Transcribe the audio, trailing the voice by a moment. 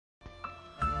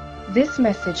This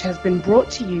message has been brought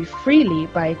to you freely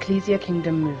by Ecclesia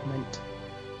Kingdom Movement.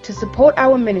 To support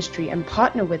our ministry and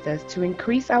partner with us to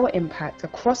increase our impact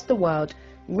across the world,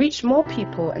 reach more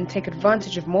people and take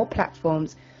advantage of more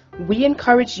platforms, we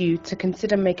encourage you to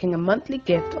consider making a monthly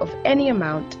gift of any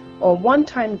amount or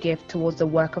one-time gift towards the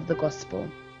work of the gospel.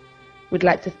 We'd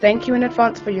like to thank you in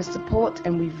advance for your support,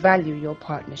 and we value your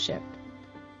partnership.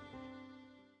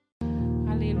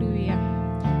 Hallelujah.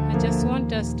 I just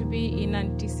want us to be in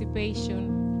anticipation,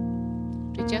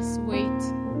 to just wait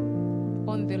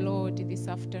on the Lord this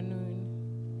afternoon.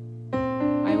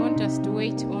 I want us to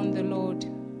wait on the Lord.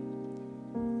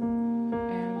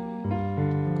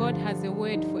 God has a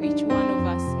word for each one of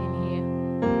us in here.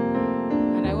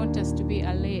 And I want us to be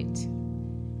alert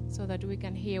so that we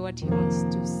can hear what He wants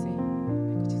to say.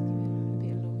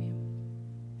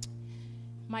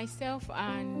 Myself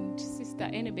and Sister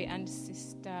Enebe and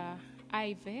Sister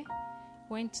Ivy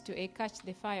went to a Catch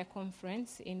the Fire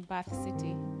conference in Bath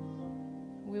City.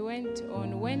 We went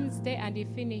on Wednesday and it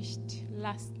finished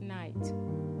last night.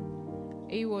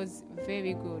 It was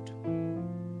very good.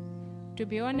 To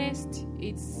be honest,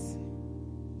 it's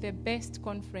the best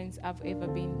conference I've ever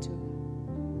been to.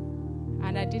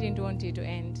 And I didn't want it to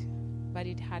end, but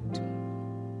it had to.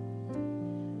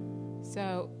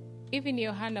 So even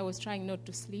Johanna was trying not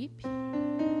to sleep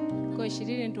because she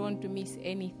didn't want to miss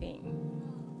anything.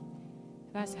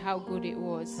 That's how good it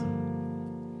was.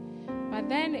 But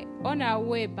then on our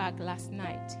way back last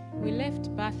night, we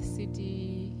left Bath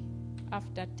City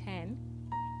after 10.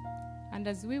 And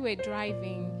as we were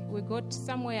driving, we got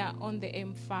somewhere on the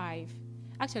M5.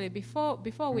 Actually, before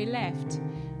we left,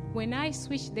 when I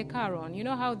switched the car on, you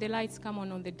know how the lights come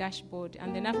on the dashboard,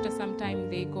 and then after some time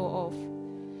they go off.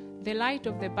 The light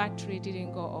of the battery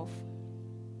didn't go off.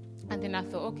 And then I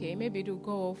thought, okay, maybe it will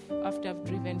go off after I've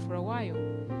driven for a while.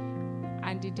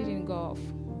 And it didn't go off.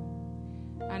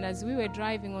 And as we were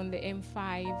driving on the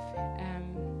M5,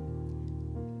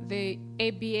 the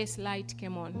ABS light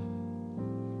came on.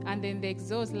 And then the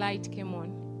exhaust light came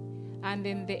on. And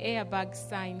then the airbag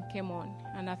sign came on.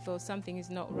 And I thought something is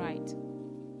not right.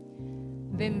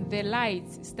 Then the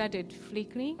lights started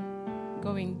flickering,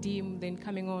 going dim, then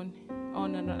coming on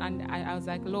and on. And I was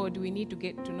like, Lord, we need to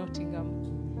get to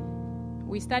Nottingham.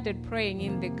 We started praying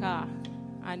in the car.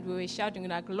 And we were shouting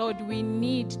like, Lord, we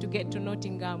need to get to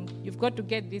Nottingham. You've got to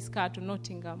get this car to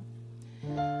Nottingham.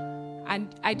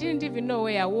 And I didn't even know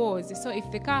where I was. So if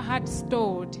the car had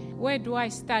stalled, where do I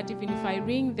start? Even if I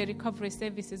ring the recovery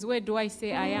services, where do I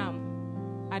say I am?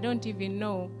 I don't even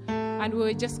know. And we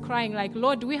were just crying like,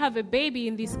 Lord, we have a baby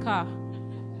in this car.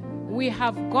 We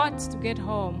have got to get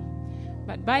home.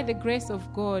 But by the grace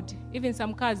of God, even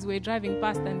some cars were driving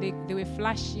past and they were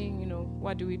flashing,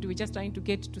 what do? We're just trying to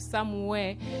get to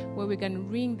somewhere where we can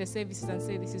ring the services and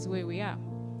say this is where we are.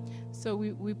 So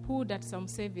we pulled at some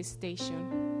service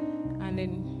station and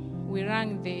then we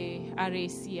rang the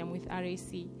RAC. I'm with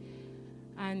RAC.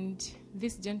 And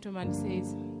this gentleman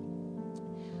says,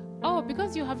 oh,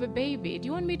 because you have a baby, do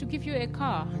you want me to give you a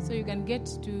car so you can get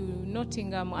to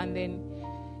Nottingham and then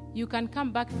you can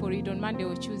come back for it on Monday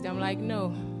or Tuesday? I'm like,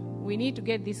 no, we need to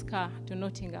get this car to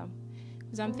Nottingham.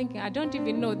 Because I'm thinking, I don't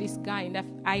even know this guy. And if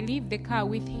I leave the car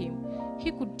with him,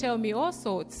 he could tell me all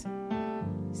sorts.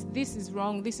 This is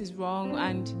wrong,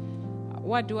 and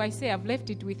what do I say? I've left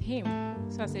it with him.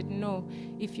 So I said, no,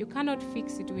 if you cannot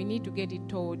fix it, we need to get it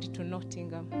towed to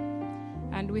Nottingham.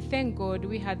 And we thank God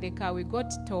we had the car. We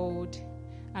got towed,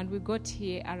 and we got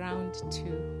here around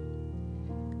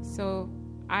 2. So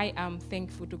I am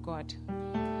thankful to God.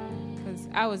 Because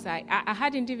I was like, I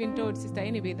hadn't even told Sister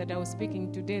Enebe that I was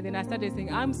speaking today. Then I started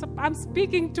saying, I'm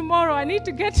speaking tomorrow. I need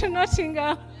to get to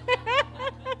Nottingham.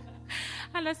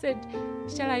 And I said,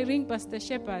 shall I ring Pastor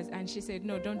Shepard? And she said,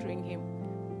 no, don't ring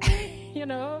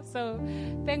him. So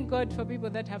thank God for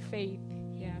people that have faith.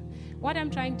 Yeah. What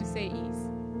I'm trying to say is,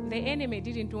 the enemy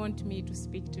didn't want me to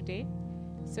speak today.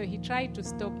 So he tried to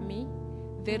stop me.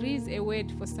 There is a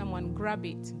word for someone. Grab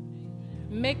it.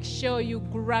 Make sure you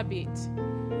grab it.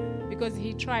 Because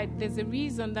he tried. There's a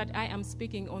reason that I am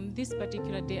speaking on this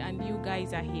particular day and you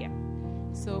guys are here.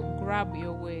 So grab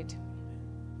your word.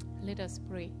 Let us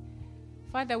pray.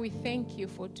 Father, we thank you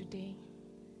for today.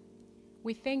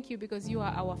 We thank you because you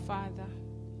are our Father.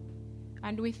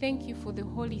 And we thank you for the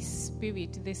Holy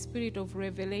Spirit, the Spirit of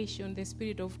revelation, the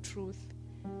Spirit of truth.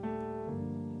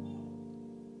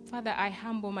 Father, I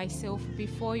humble myself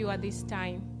before you at this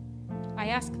time. I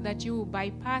ask that you will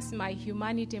bypass my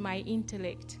humanity, my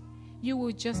intellect. You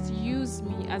will just use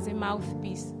me as a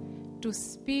mouthpiece to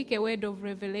speak a word of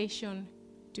revelation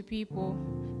to people,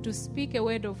 to speak a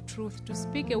word of truth, to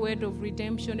speak a word of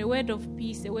redemption, a word of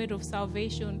peace, a word of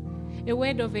salvation, a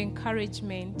word of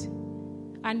encouragement,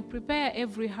 and prepare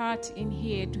every heart in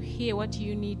here to hear what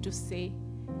you need to say.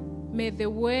 May the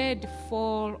word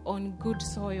fall on good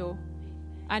soil,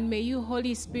 and may you,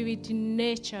 Holy Spirit,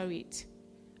 nurture it,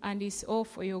 and it's all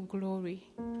for your glory.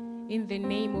 In the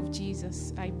name of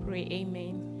Jesus, I pray,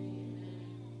 amen.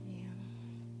 Yeah.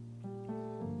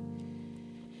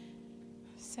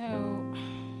 So,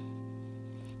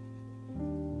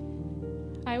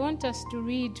 I want us to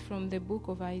read from the book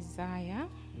of Isaiah.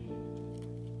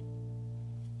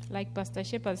 Like Pastor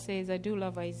Shepherd says, I do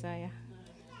love Isaiah.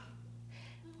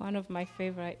 One of my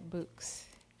favorite books.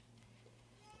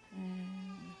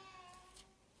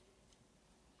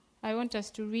 I want us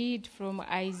to read from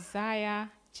Isaiah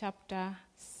chapter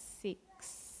 6,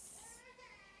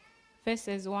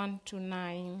 verses 1 to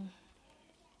 9.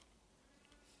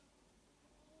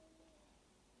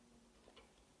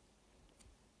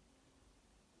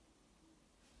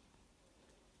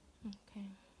 Okay.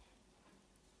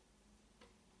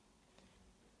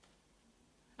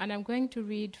 And I'm going to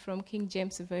read from King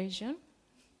James Version.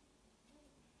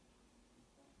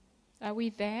 Are we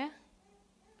there?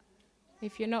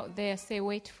 If you're not there, say,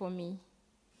 wait for me.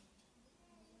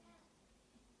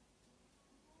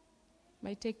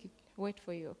 Might take it, wait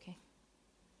for you, okay.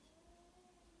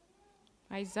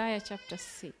 Isaiah chapter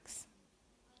 6.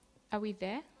 Are we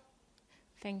there?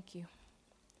 Thank you.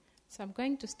 So I'm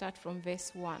going to start from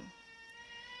verse 1.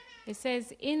 It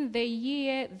says, in the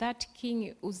year that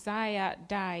King Uzziah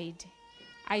died,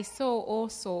 I saw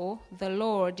also the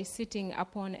Lord sitting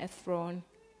upon a throne,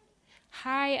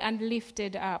 high and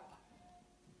lifted up,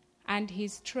 and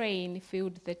his train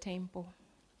filled the temple.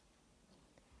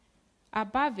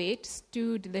 Above it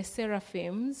stood the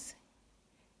seraphims.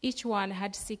 Each one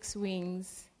had 6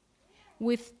 wings.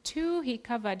 With 2 he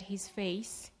covered his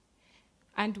face,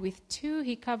 and with 2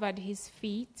 he covered his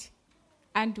feet,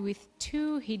 and with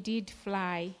 2 he did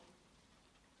fly.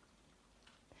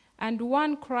 And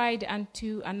one cried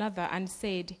unto another and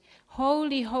said,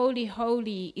 Holy, holy,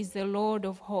 holy is the Lord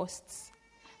of hosts.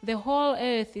 The whole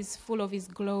earth is full of his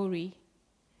glory.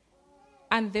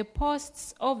 And the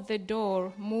posts of the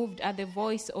door moved at the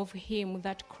voice of him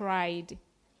that cried,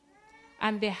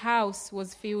 and the house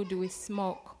was filled with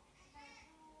smoke.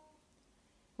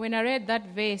 When I read that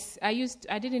verse, I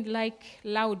didn't like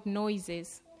loud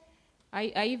noises.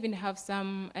 I even have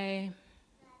some, the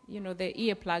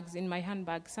earplugs in my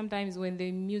handbag. Sometimes when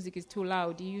the music is too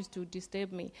loud, it used to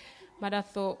disturb me. But I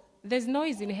thought, there's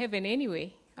noise in heaven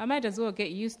anyway. I might as well get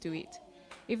used to it.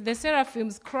 If the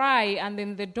seraphims cry and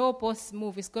then the doorposts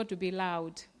move, it's got to be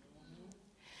loud.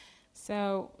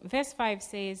 So verse 5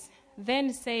 says,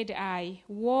 Then said I,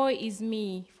 Woe is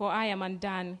me, for I am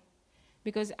undone,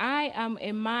 because I am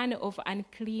a man of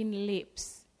unclean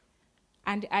lips,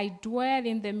 and I dwell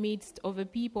in the midst of a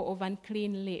people of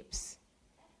unclean lips.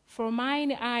 For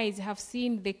mine eyes have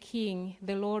seen the King,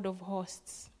 the Lord of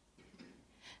hosts.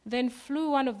 Then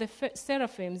flew one of the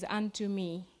seraphims unto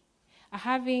me,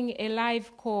 having a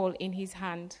live coal in his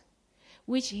hand,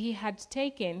 which he had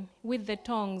taken with the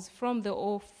tongs from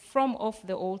off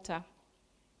the altar.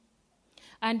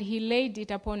 And he laid it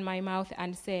upon my mouth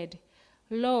and said,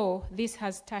 Lo, this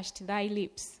has touched thy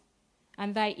lips,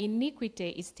 and thy iniquity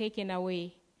is taken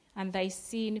away, and thy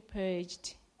sin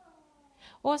purged.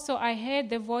 Also I heard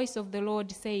the voice of the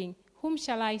Lord saying, Whom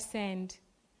shall I send?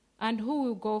 And who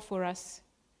will go for us?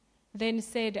 Then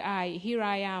said I, Here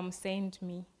I am, send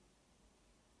me.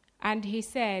 And he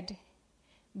said,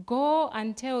 Go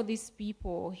and tell these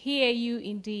people, hear you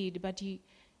indeed,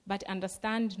 but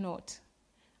understand not,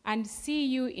 and see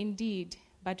you indeed,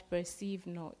 but perceive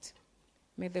not.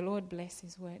 May the Lord bless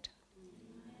his word.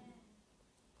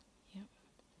 Yeah.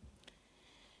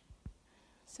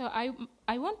 So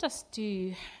I want us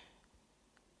to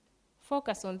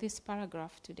focus on this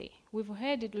paragraph today. We've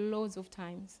heard it loads of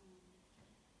times,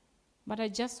 but I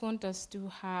just want us to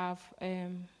have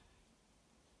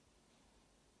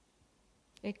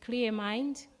a clear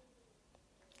mind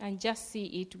and just see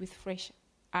it with fresh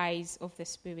eyes of the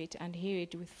Spirit and hear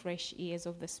it with fresh ears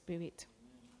of the Spirit.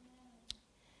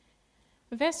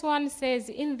 Verse 1 says,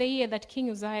 In the year that King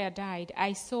Uzziah died,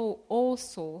 I saw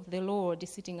also the Lord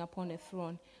sitting upon a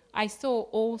throne. I saw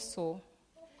also.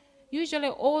 Usually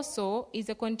also is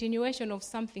a continuation of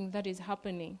something that is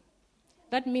happening.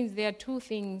 That means there are 2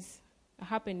 things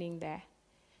happening there.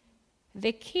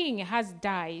 The king has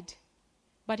died,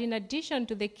 but in addition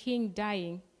to the king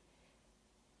dying,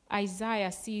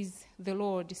 Isaiah sees the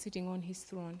Lord sitting on his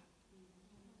throne.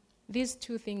 These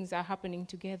 2 things are happening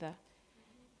together.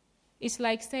 It's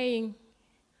like saying,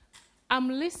 I'm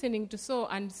listening to so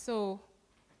and so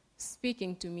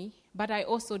speaking to me, But I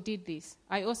also did this.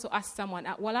 I also asked someone,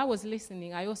 while I was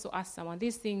listening, I also asked someone.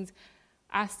 These things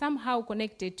are somehow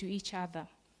connected to each other.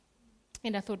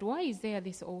 And I thought, why is there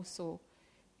this also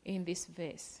in this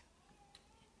verse?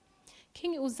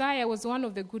 King Uzziah was one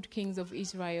of the good kings of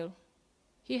Israel.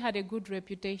 He had a good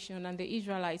reputation, and the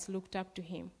Israelites looked up to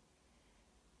him.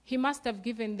 He must have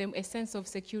given them a sense of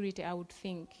security, I would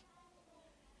think.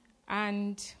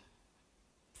 And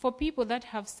for people that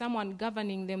have someone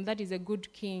governing them that is a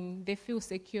good king, they feel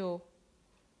secure.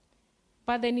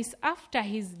 But then it's after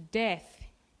his death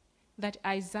that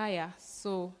Isaiah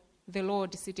saw the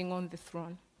Lord sitting on the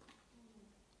throne.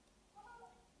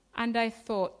 And I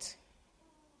thought,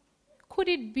 could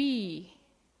it be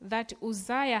that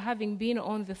Uzziah, having been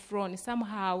on the throne,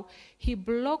 somehow he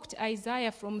blocked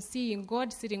Isaiah from seeing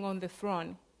God sitting on the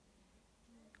throne?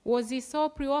 Was he so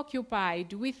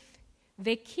preoccupied with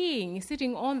the king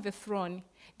sitting on the throne?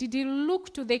 Did he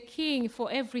look to the king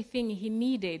for everything he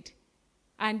needed,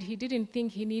 and he didn't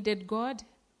think he needed God?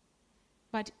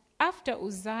 But after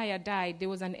Uzziah died, there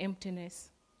was an emptiness.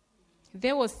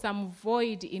 There was some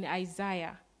void in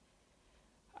Isaiah.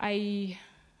 I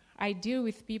deal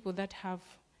with people that have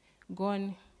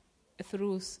gone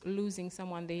through losing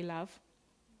someone they love,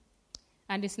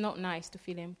 and it's not nice to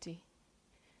feel empty.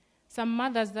 Some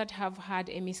mothers that have had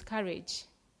a miscarriage,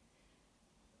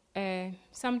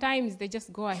 sometimes they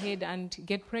just go ahead and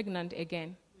get pregnant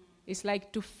again. It's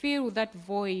like to fill that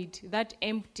void, that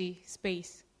empty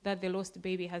space that the lost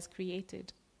baby has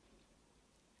created.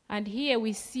 And here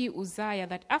we see Uzziah,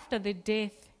 that after the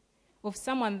death of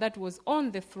someone that was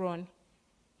on the throne,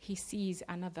 he sees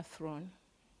another throne.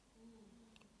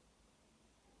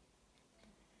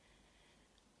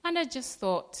 And I just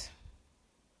thought,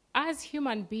 as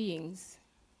human beings,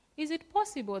 is it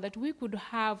possible that we could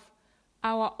have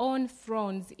our own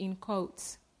thrones, in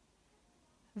quotes,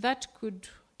 that could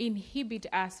inhibit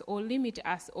us or limit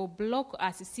us or block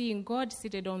us seeing God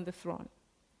seated on the throne?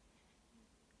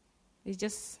 There's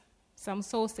just some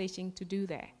soul searching to do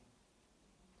there.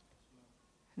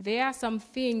 There are some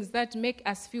things that make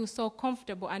us feel so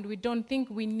comfortable and we don't think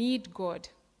we need God.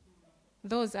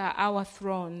 Those are our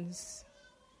thrones.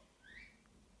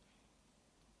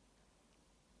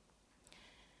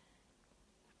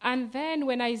 And then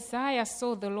when Isaiah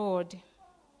saw the Lord,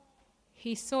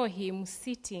 he saw him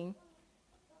sitting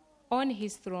on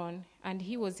his throne, and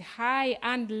he was high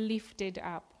and lifted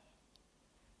up.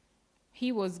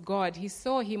 He was God. He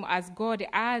saw him as God,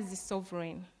 as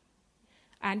sovereign.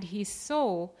 And he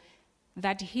saw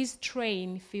that his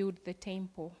train filled the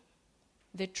temple.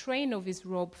 The train of his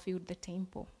robe filled the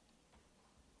temple.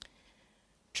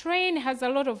 Train has a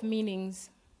lot of meanings.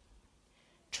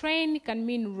 Train can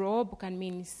mean robe, can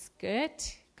mean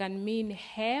skirt, can mean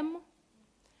hem.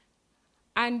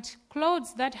 And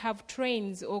clothes that have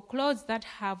trains or clothes that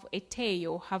have a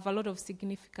tail have a lot of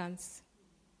significance.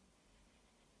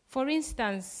 For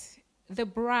instance, the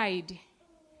bride,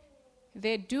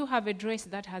 they do have a dress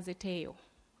that has a tail.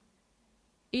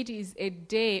 It is a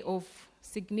day of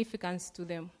significance to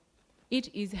them.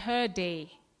 It is her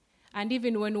day. And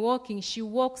even when walking, she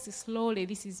walks slowly.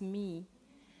 This is me.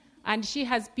 And she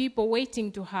has people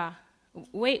waiting to her,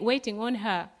 waiting on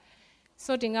her,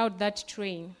 sorting out that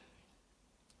train.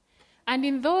 And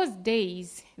in those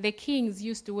days, the kings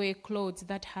used to wear clothes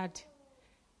that had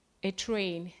a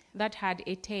train, that had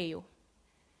a tail.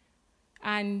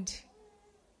 And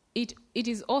it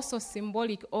is also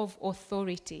symbolic of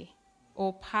authority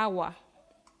or power.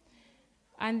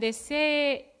 And they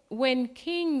say when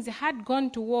kings had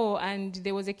gone to war and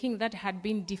there was a king that had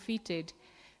been defeated,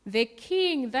 the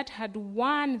king that had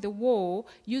won the war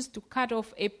used to cut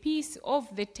off a piece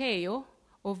of the tail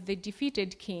of the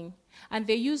defeated king, and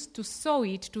they used to sew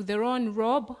it to their own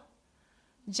robe,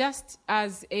 just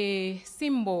as a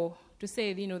symbol to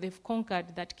say, they've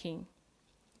conquered that king.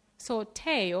 So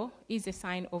tail is a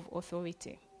sign of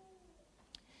authority.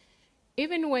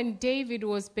 Even when David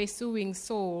was pursuing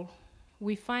Saul,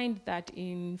 we find that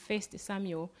in 1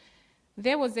 Samuel,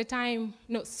 there was a time,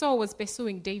 Saul was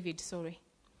pursuing David,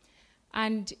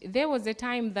 And there was a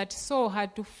time that Saul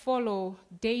had to follow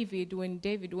David when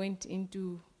David went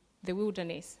into the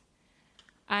wilderness.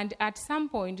 And at some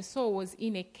point, Saul was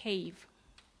in a cave.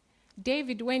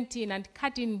 David went in and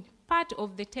cut in part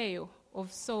of the tail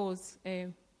of Saul's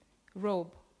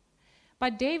robe.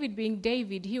 But David, being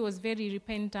David, he was very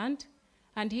repentant,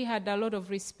 and he had a lot of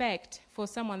respect for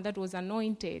someone that was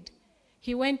anointed.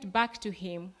 He went back to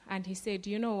him, and he said,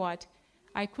 you know what?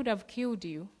 I could have killed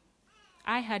you.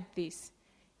 I had this.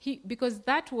 Because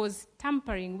that was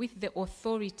tampering with the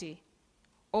authority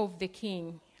of the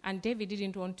king, and David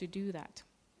didn't want to do that.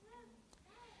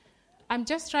 I'm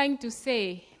just trying to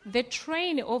say the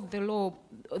train of the robe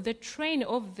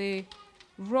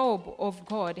of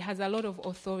God has a lot of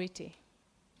authority.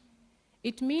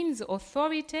 It means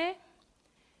authority.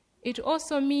 It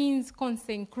also means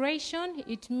consecration.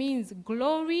 It means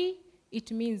glory. It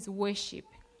means worship.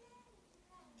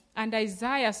 And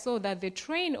Isaiah saw that the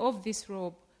train of this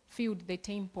robe filled the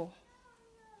temple.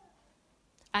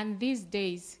 And these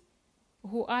days,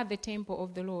 who are the temple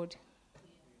of the Lord?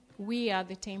 We are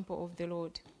the temple of the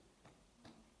Lord.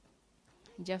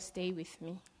 Just stay with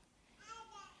me.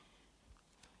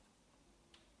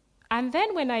 And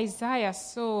then when Isaiah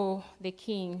saw the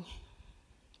king,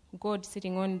 God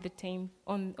sitting on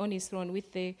on his throne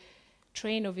with the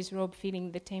train of his robe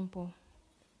filling the temple,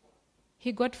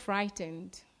 he got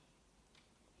frightened.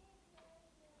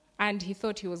 And he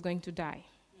thought he was going to die.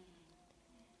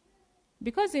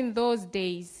 Because in those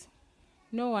days,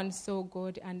 no one saw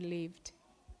God and lived.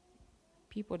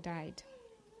 People died.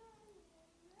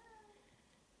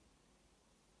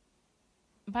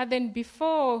 But then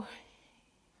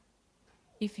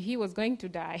if he was going to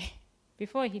die,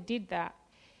 before he did that,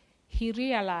 he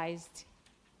realized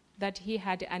that he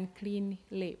had unclean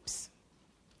lips.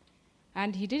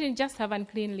 And he didn't just have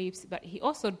unclean lips, but he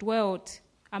also dwelt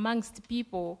amongst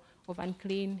people of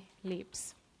unclean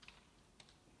lips.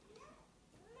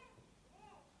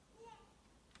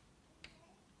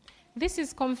 This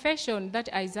is confession that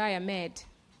Isaiah made.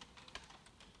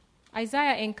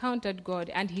 Isaiah encountered God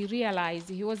and he realized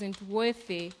he wasn't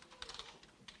worthy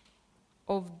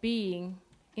of being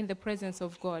in the presence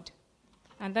of God.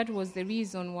 And that was the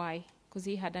reason why, because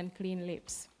he had unclean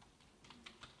lips.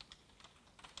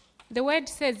 The word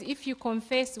says, if you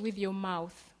confess with your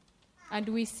mouth, and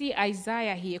we see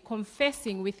Isaiah here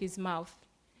confessing with his mouth,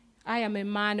 I am a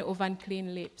man of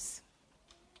unclean lips.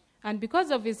 And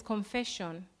because of his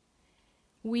confession,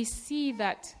 we see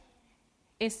that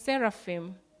a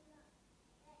seraphim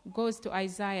goes to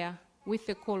Isaiah with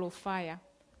a coal of fire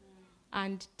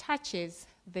and touches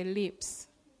the lips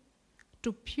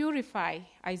to purify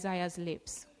Isaiah's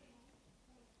lips.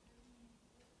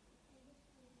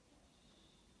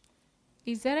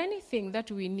 Is there anything that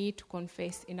we need to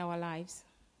confess in our lives?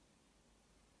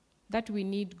 That we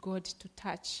need God to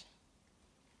touch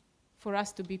for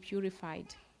us to be purified?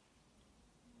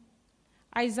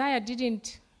 Isaiah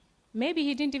maybe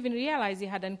he didn't even realize he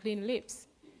had unclean lips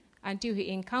until he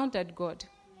encountered God.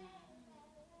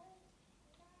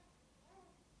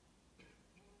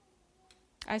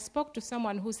 I spoke to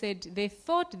someone who said they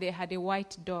thought they had a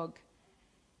white dog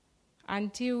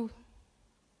until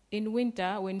in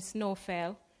winter when snow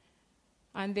fell,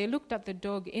 and they looked at the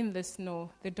dog in the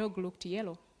snow. The dog looked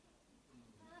yellow.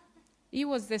 It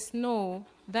was the snow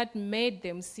that made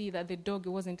them see that the dog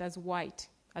wasn't as white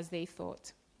as they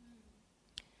thought.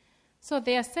 So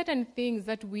there are certain things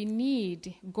that we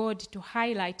need God to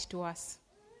highlight to us,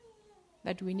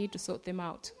 that we need to sort them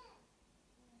out.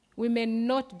 We may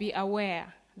not be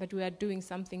aware that we are doing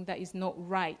something that is not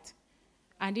right.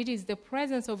 And it is the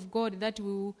presence of God that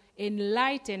will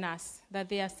enlighten us that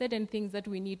there are certain things that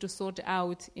we need to sort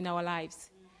out in our lives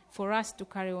for us to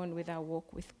carry on with our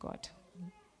walk with God.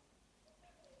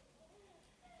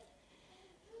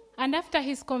 And after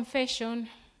his confession,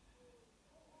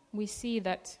 we see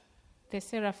that the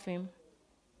seraphim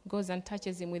goes and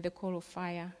touches him with the coal of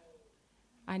fire,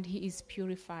 and he is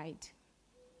purified.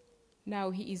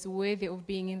 Now he is worthy of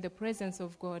being in the presence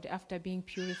of God after being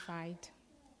purified.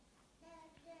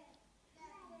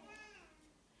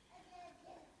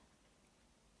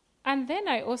 And then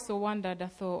I also wondered, I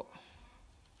thought,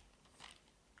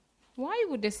 why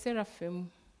would the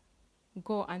seraphim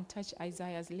go and touch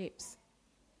Isaiah's lips?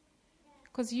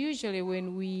 Because usually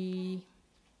when we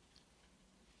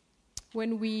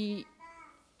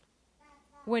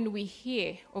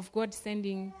hear of God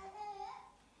sending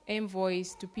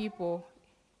envoys to people,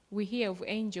 we hear of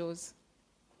angels.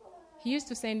 He used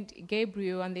to send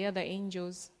Gabriel and the other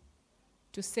angels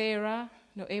to Sarah,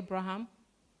 Abraham,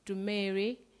 to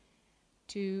Mary,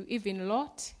 to even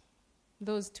Lot,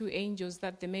 those two angels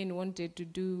that the men wanted to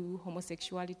do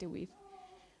homosexuality with.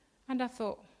 And I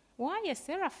thought, why a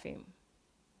seraphim?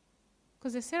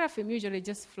 Because the seraphim usually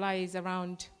just flies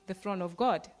around the throne of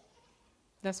God.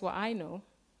 That's what I know.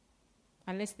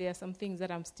 Unless there are some things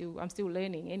that I'm still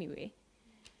learning anyway.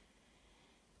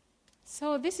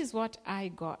 So this is what I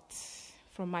got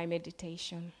from my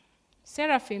meditation.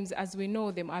 Seraphims, as we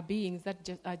know them, are beings that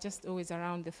are just always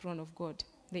around the throne of God.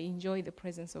 They enjoy the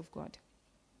presence of God.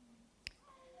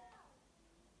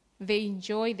 They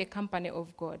enjoy the company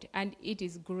of God, and it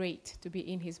is great to be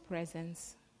in his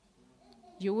presence.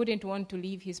 You wouldn't want to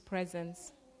leave his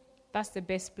presence. That's the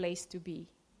best place to be.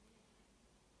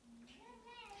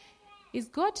 Is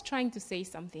God trying to say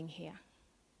something here?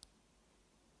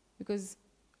 Because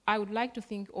I would like to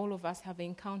think all of us have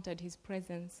encountered his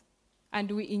presence and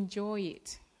we enjoy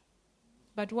it.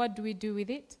 But what do we do with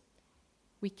it?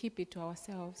 We keep it to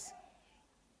ourselves.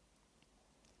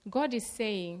 God is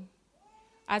saying,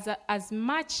 as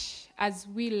much as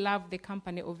we love the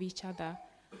company of each other,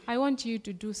 I want you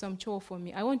to do some chore for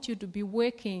me. I want you to be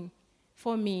working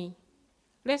for me.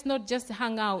 Let's not just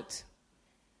hang out,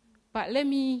 but let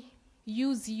me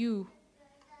use you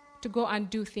to go and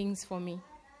do things for me.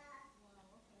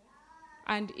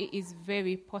 And it is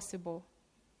very possible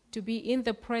to be in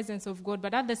the presence of God,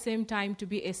 but at the same time to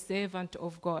be a servant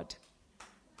of God.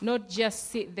 Not just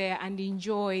sit there and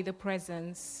enjoy the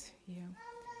presence. Yeah.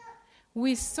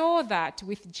 We saw that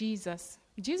with Jesus.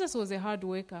 Jesus was a hard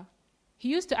worker. He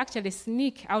used to actually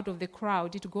sneak out of the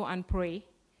crowd to go and pray.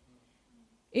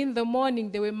 In the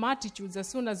morning, there were multitudes. As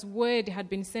soon as word had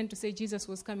been sent to say Jesus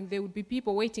was coming, there would be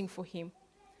people waiting for him.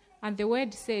 And the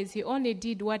word says he only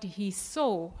did what he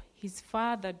saw his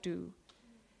Father do,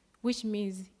 which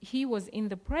means he was in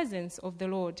the presence of the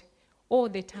Lord all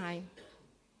the time.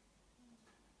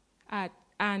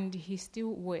 And he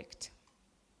still worked.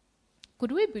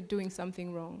 Could we be doing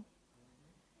something wrong?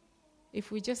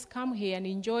 If we just come here and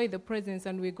enjoy the presence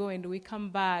and we go and we come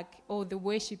back, oh, the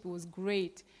worship was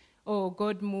great, oh,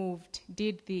 God moved,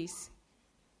 did this.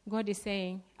 God is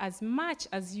saying, as much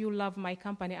as you love my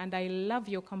company and I love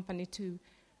your company too,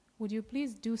 would you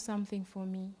please do something for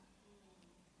me?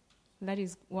 That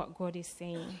is what God is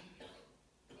saying.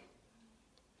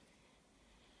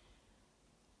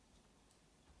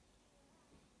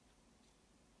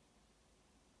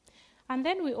 And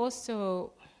then we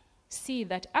also see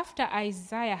that after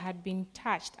Isaiah had been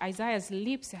touched, Isaiah's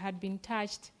lips had been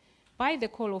touched by the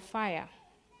coal of fire,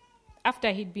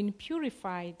 after he'd been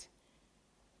purified,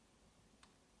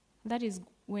 that is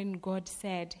when God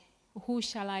said, who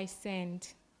shall I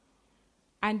send?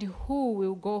 And who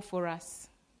will go for us?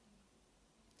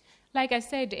 Like I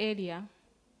said earlier,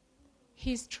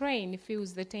 his train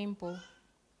fills the temple.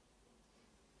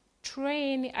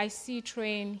 I see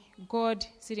train, God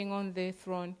sitting on the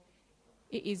throne.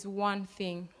 It is one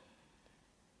thing.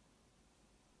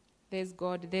 There's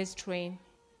God, there's train.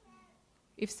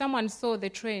 If someone saw the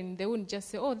train, they wouldn't just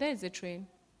say, oh, there's a train.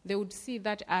 They would see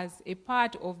that as a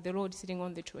part of the Lord sitting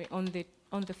on the train, on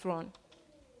the throne.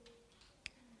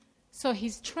 So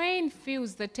his train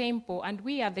fills the temple, and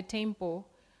we are the temple.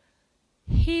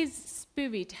 His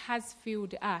spirit has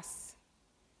filled us.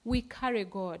 We carry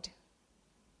God.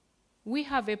 We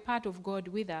have a part of God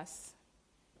with us.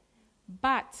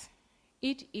 But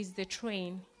it is the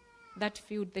train that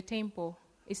filled the temple.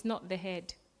 It's not the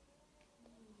head.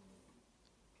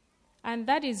 And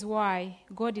that is why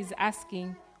God is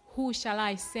asking, who shall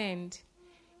I send?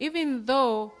 Even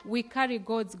though we carry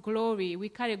God's glory, we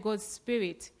carry God's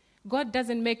spirit, God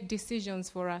doesn't make decisions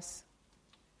for us.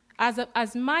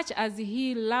 As much as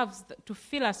he loves to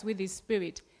fill us with his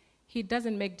spirit, he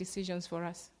doesn't make decisions for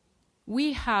us.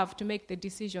 We have to make the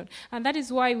decision. And that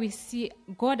is why we see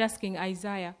God asking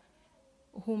Isaiah,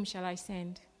 whom shall I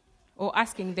send? Or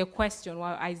asking the question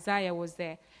while Isaiah was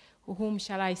there, whom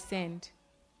shall I send?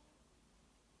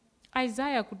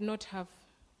 Isaiah could not have,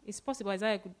 it's possible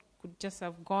Isaiah could just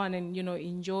have gone and,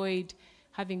 enjoyed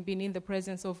having been in the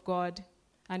presence of God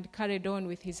and carried on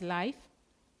with his life.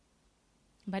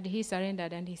 But he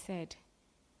surrendered and he said,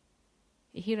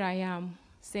 here I am,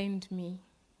 send me.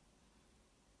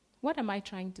 What am I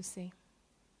trying to say?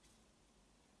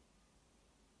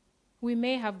 We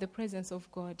may have the presence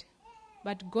of God,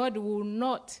 but God will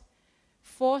not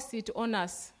force it on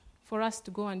us for us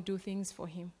to go and do things for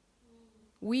him.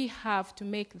 We have to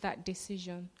make that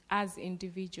decision as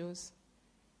individuals.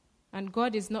 And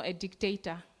God is not a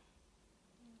dictator.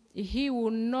 He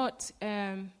will not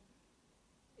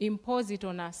impose it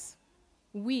on us.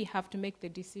 We have to make the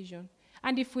decision.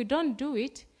 And if we don't do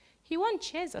it, he won't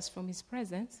chase us from his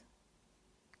presence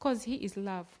because he is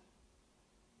love.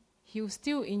 He will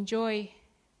still enjoy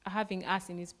having us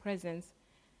in his presence,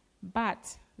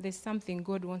 but there's something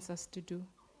God wants us to do.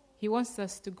 He wants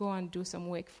us to go and do some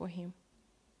work for him.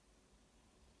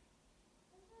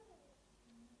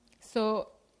 So,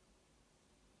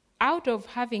 out of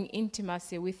having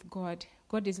intimacy with God,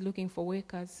 God is looking for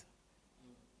workers.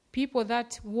 People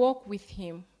that walk with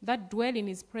him, that dwell in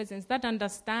his presence, that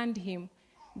understand him.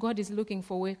 God is looking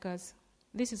for workers.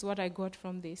 This is what I got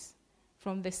from this,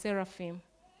 from the seraphim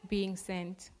being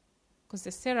sent. Because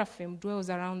the seraphim dwells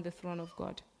around the throne of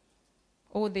God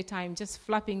all the time, just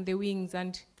flapping the wings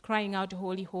and crying out,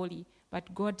 holy, holy.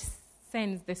 But God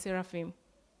sends the seraphim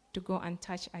to go and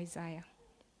touch Isaiah.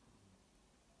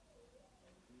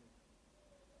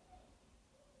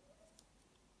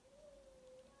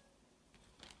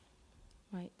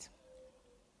 might.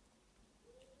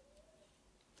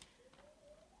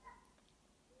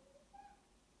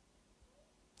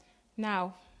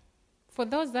 Now, for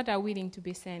those that are willing to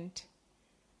be sent,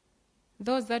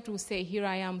 those that will say, "Here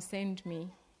I am, send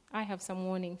me," I have some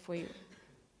warning for you.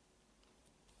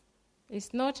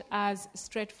 It's not as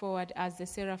straightforward as the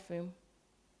seraphim,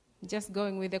 just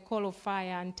going with the call of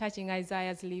fire and touching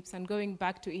Isaiah's lips and going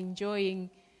back to enjoying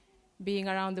being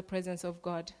around the presence of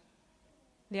God.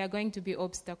 There are going to be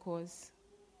obstacles.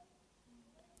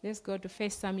 Let's go to 1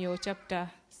 Samuel chapter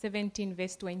 17,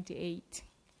 verse 28.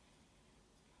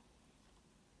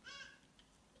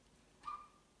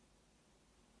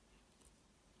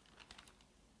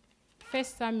 1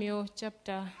 Samuel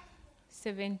chapter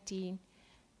 17,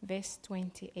 verse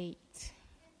 28.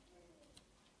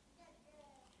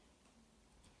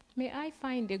 May I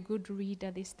find a good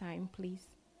reader this time, please,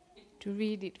 to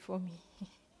read it for me?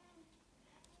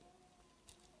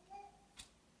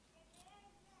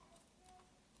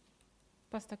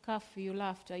 Pastor Cuff, you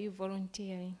laughed. Are you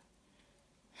volunteering?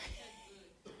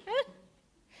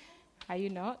 Are you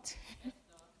not?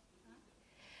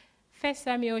 1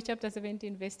 Samuel chapter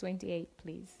 17, verse 28,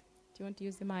 please. Do you want to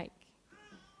use the mic?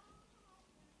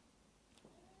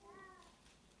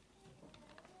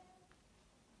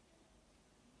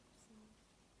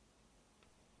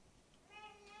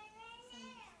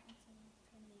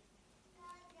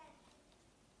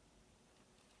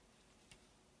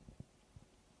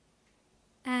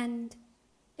 And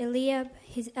Eliab,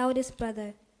 his eldest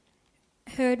brother,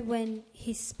 heard when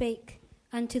he spake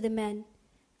unto the men.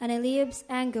 And Eliab's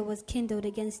anger was kindled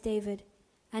against David.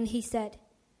 And he said,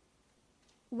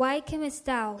 Why camest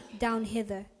thou down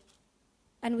hither?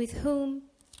 And with whom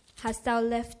hast thou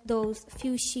left those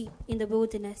few sheep in the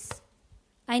wilderness?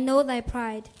 I know thy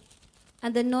pride,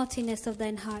 and the naughtiness of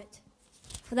thine heart.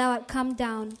 For thou art come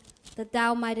down, that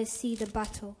thou mightest see the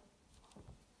battle.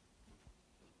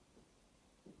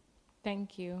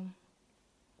 Thank you.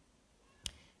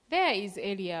 There is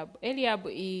Eliab. Eliab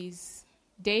is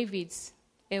David's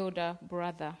elder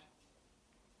brother.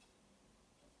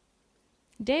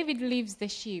 David leaves the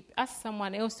sheep, asks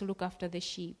someone else to look after the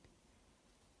sheep,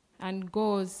 and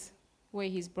goes where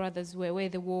his brothers were, where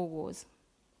the war was.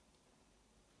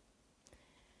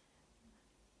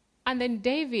 And then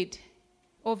David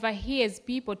overhears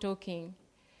people talking.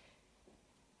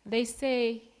 They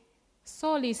say,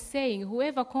 Saul is saying,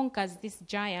 whoever conquers this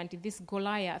giant, this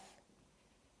Goliath,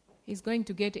 is going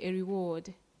to get a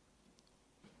reward.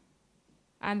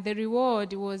 And the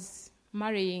reward was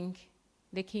marrying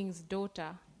the king's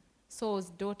daughter, Saul's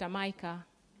daughter, Micah.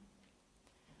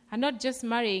 And not just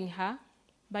marrying her,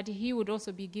 but he would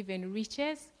also be given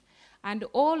riches, and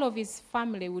all of his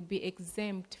family would be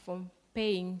exempt from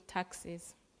paying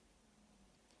taxes.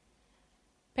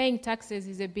 Paying taxes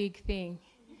is a big thing.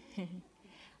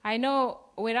 I know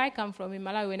where I come from in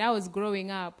Malawi, when I was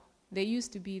growing up, there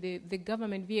used to be the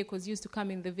government vehicles used to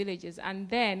come in the villages, and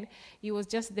then it was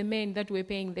just the men that were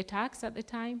paying the tax at the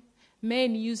time.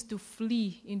 Men used to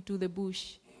flee into the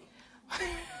bush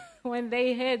when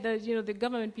they heard that the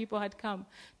government people had come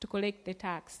to collect the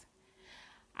tax.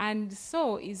 And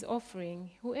so is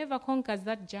offering, whoever conquers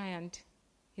that giant,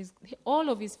 all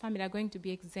of his family are going to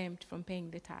be exempt from paying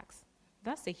the tax.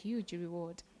 That's a huge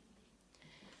reward.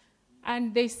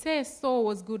 And they say Saul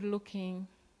was good looking.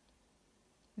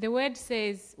 The word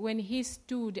says when he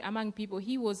stood among people,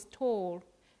 he was tall.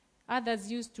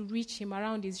 Others used to reach him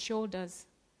around his shoulders.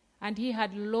 And he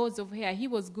had loads of hair. He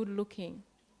was good looking.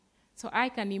 So I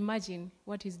can imagine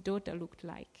what his daughter looked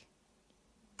like.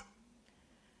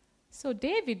 So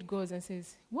David goes and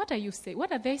says, what are you saying?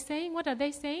 What are they saying? What are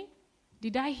they saying?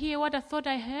 Did I hear what I thought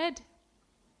I heard?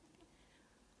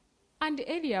 And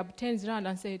Eliab turns around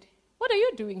and said, what are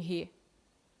you doing here?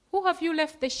 Who have you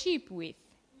left the sheep with?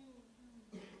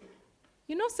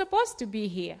 You're not supposed to be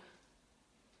here.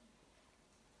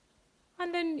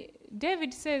 And then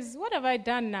David says, what have I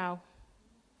done now?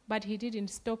 But he didn't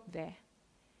stop there.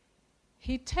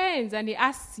 He turns and he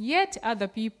asks yet other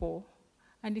people.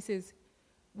 And he says,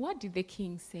 what did the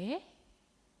king say?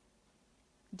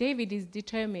 David is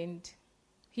determined.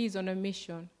 He's on a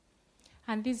mission.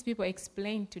 And these people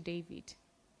explain to David.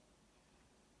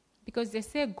 Because they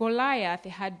say Goliath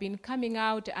had been coming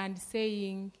out and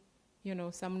saying,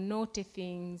 some naughty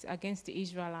things against the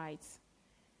Israelites,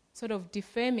 sort of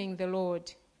defaming the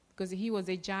Lord, because he was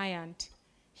a giant,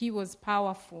 he was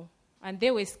powerful, and they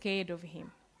were scared of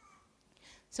him.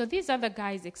 So these other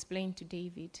guys explained to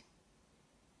David,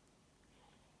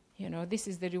 this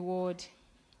is the reward.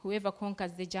 Whoever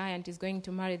conquers the giant is going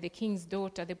to marry the king's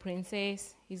daughter, the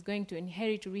princess, is going to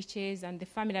inherit riches, and the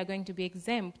family are going to be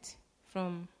exempt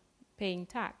from paying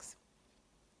tax.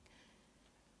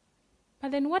 But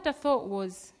then what I thought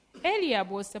was, Eliab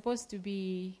was supposed to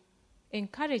be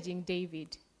encouraging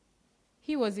David.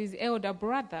 He was his elder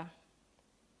brother.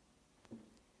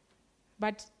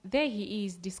 But there he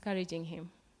is discouraging him.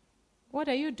 What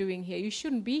are you doing here? You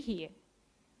shouldn't be here.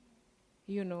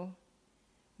 You know.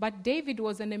 But David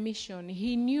was on a mission.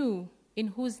 He knew in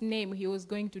whose name he was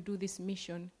going to do this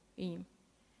mission in.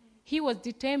 He was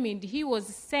determined. He was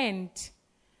sent.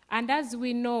 And as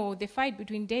we know, the fight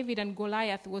between David and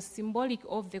Goliath was symbolic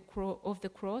of the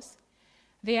cross.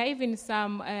 There are even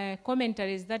some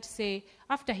commentaries that say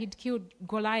after he'd killed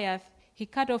Goliath, he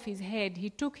cut off his head, he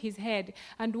took his head,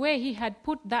 and where he had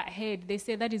put that head, they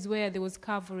say that is where there was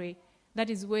Calvary. That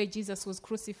is where Jesus was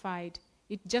crucified.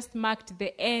 It just marked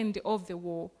the end of the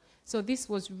war. So this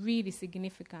was really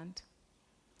significant.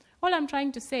 All I'm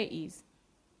trying to say is,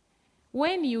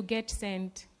 when you get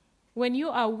sent, when you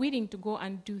are willing to go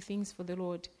and do things for the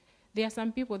Lord, there are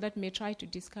some people that may try to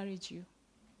discourage you.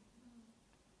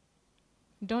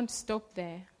 Don't stop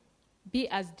there. Be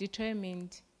as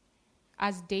determined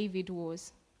as David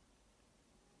was.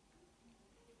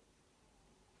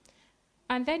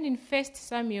 And then in 1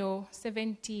 Samuel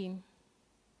 17,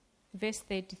 verse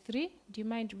 33, do you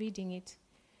mind reading it,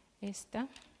 Esther?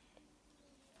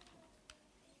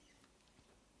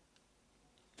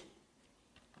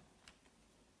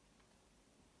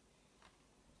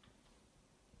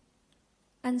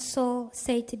 And Saul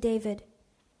said to David,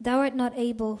 Thou art not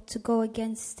able to go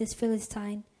against this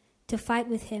Philistine to fight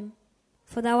with him,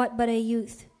 for thou art but a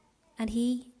youth, and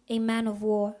he a man of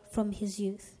war from his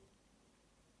youth.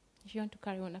 If you want to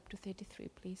carry on up to 33,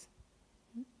 please.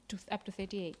 Up to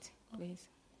 38, please.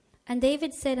 And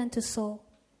David said unto Saul,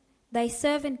 Thy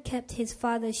servant kept his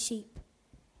father's sheep,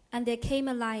 and there came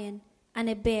a lion and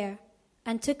a bear,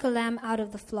 and took a lamb out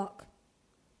of the flock.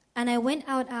 And I went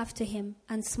out after him,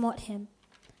 and smote him,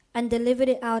 and delivered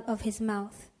it out of his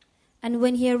mouth. And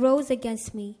when he arose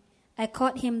against me, I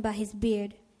caught him by his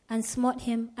beard, and smote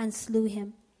him, and slew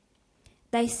him.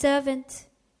 Thy servant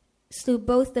slew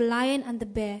both the lion and the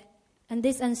bear, and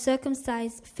this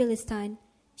uncircumcised Philistine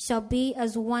shall be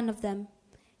as one of them,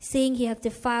 seeing he hath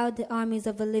defiled the armies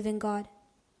of the living God.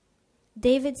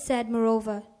 David said,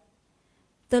 moreover,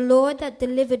 The Lord that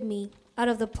delivered me out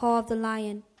of the paw of the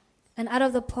lion, and out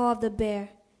of the paw of the bear,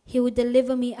 he would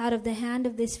deliver me out of the hand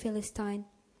of this Philistine.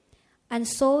 And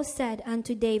Saul said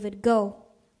unto David, Go,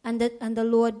 and the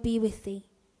Lord be with thee.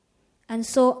 And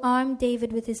Saul armed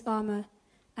David with his armor,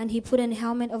 and he put an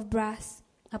helmet of brass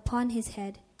upon his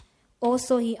head.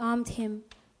 Also he armed him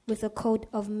with a coat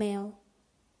of mail.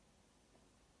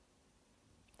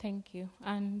 Thank you.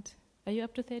 And are you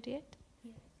up to 38?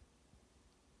 Yes.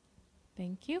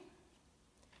 Thank you.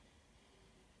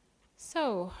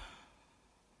 So,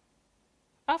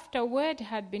 after word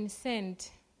had been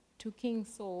sent to King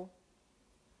Saul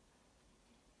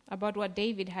about what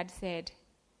David had said,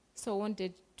 Saul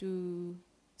wanted to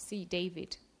see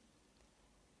David.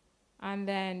 And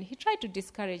then he tried to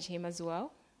discourage him as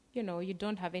well. You know, you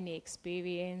don't have any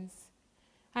experience.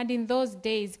 And in those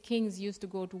days, kings used to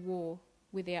go to war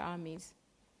with their armies.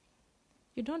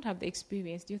 You don't have the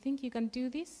experience. Do you think you can do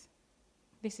this?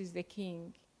 This is the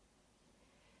king.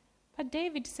 But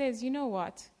David says, you know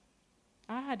what?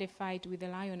 I had a fight with a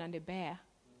lion and a bear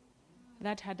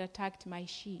that had attacked my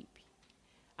sheep.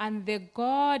 And the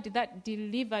God that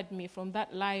delivered me from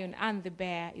that lion and the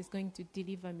bear is going to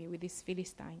deliver me with this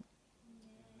Philistine.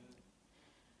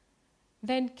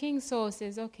 Then King Saul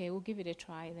says, okay, we'll give it a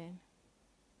try then.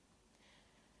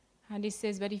 And he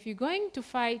says, but if you're going to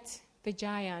fight the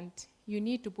giant, you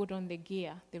need to put on the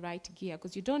gear, the right gear,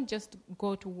 because you don't just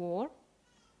go to war.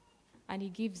 And he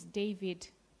gives David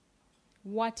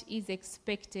what is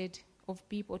expected of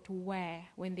people to wear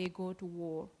when they go to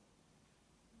war.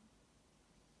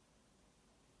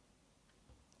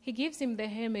 He gives him the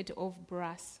helmet of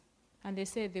brass. And they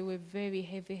said they were very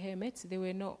heavy helmets. They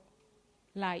were not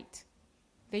light.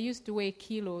 They used to weigh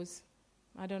kilos.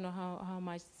 I don't know how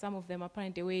much. Some of them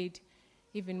apparently weighed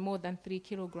even more than 3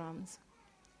 kilograms.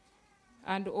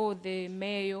 And all the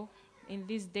mail, in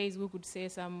these days we could say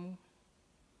some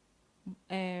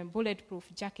bulletproof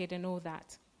jacket and all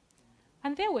that.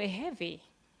 And they were heavy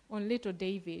on little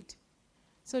David.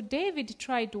 So David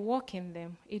tried to walk in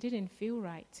them. It didn't feel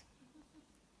right.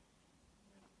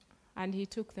 And he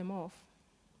took them off.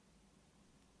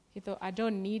 He thought, I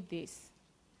don't need this.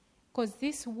 Because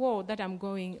this war that I'm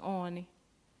going on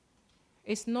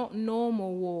is not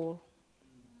normal war.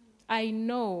 I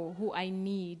know who I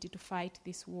need to fight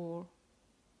this war.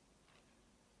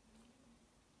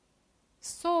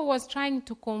 Saul was trying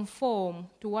to conform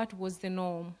to what was the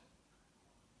norm.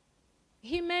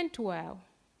 He meant well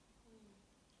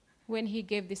when he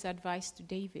gave this advice to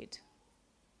David.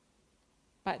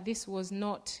 But this was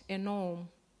not a norm.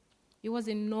 It was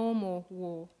a normal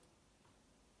war.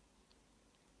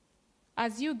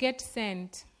 As you get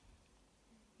sent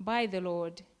by the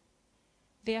Lord,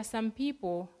 there are some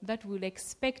people that will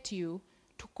expect you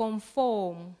to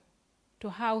conform to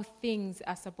how things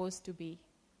are supposed to be.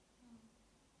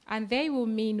 And they will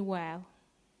mean well,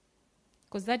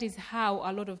 because that is how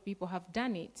a lot of people have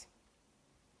done it.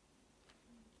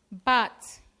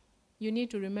 But you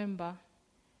need to remember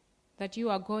that you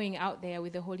are going out there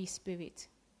with the Holy Spirit.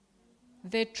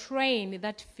 The train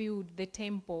that filled the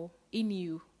temple in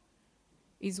you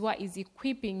is what is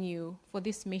equipping you for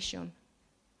this mission.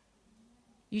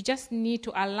 You just need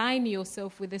to align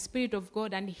yourself with the Spirit of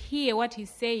God and hear what He's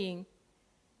saying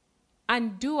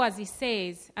and do as He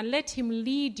says, and let Him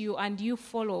lead you and you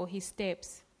follow His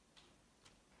steps.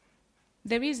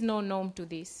 There is no norm to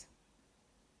this.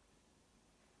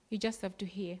 You just have to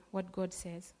hear what God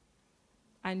says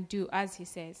and do as He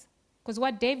says. Because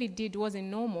what David did wasn't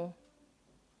normal.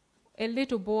 A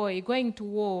little boy going to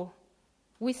war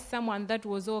with someone that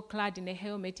was all clad in a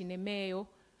helmet, in a mail,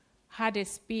 had a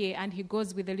spear, and he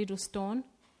goes with a little stone.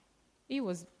 It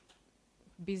was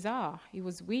bizarre. It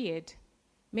was weird.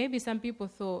 Maybe some people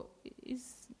thought,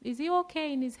 is he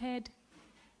okay in his head?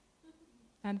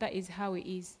 And that is how it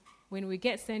is. When we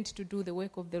get sent to do the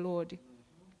work of the Lord,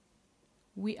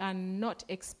 we are not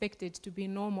expected to be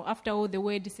normal. After all, the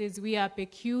word says we are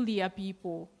peculiar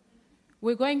people.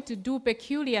 We're going to do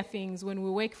peculiar things when we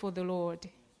work for the Lord.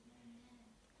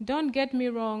 Don't get me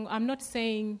wrong. I'm not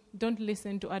saying don't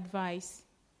listen to advice,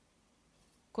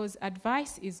 because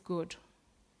advice is good.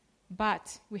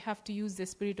 But we have to use the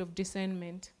spirit of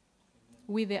discernment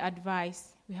with the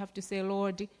advice. We have to say,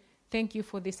 Lord, thank you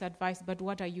for this advice, but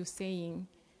what are you saying?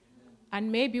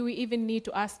 And maybe we even need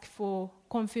to ask for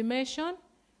confirmation.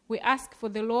 We ask for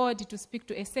the Lord to speak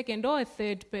to a second or a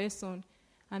third person.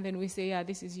 And then we say, yeah,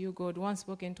 this is you, God. Once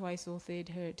spoken, twice, or third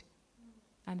heard.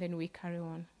 And then we carry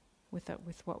on with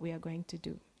what we are going to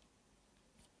do.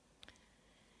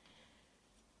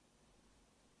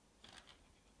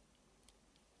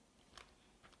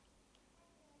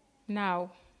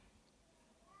 Now,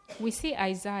 we see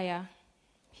Isaiah.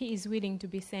 He is willing to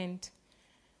be sent.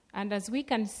 And as we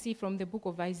can see from the book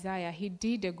of Isaiah, he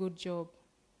did a good job.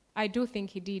 I do think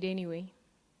he did anyway.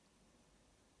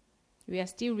 We are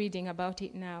still reading about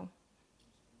it now.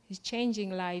 He's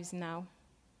changing lives now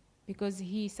because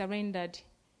he surrendered.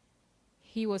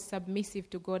 He was submissive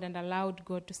to God and allowed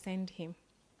God to send him.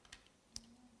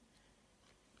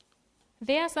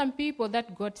 There are some people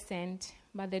that God sent,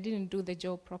 but they didn't do the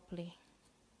job properly.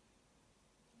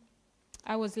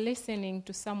 I was listening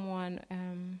to someone,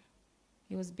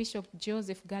 it was Bishop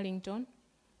Joseph Garlington,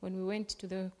 when we went to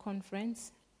the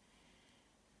conference.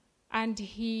 And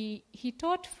he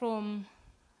taught from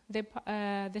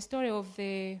the story of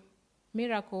the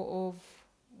miracle of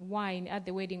wine at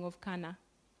the wedding of Cana.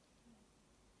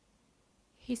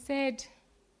 He said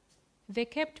they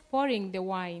kept pouring the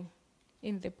wine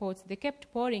in the pots. They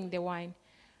kept pouring the wine.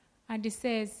 And he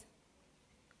says,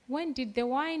 when did the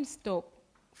wine stop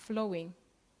flowing?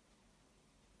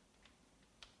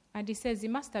 And he says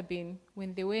it must have been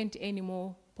when there weren't any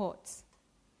more pots.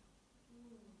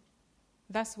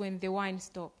 That's when the wine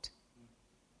stopped.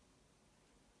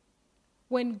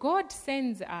 When God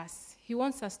sends us, he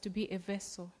wants us to be a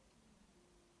vessel.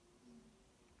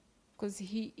 Because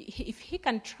if he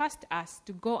can trust us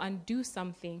to go and do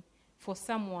something for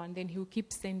someone, then he will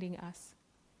keep sending us.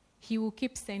 He will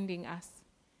keep sending us.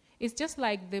 It's just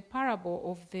like the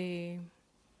parable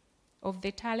of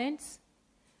the talents.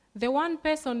 The one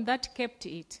person that kept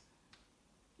it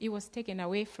was taken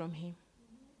away from him.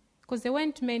 Because they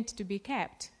weren't meant to be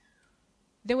kept.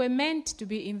 They were meant to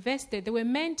be invested. They were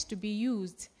meant to be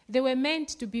used. They were meant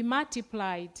to be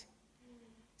multiplied.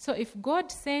 So if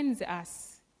God sends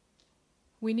us,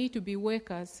 we need to be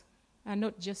workers and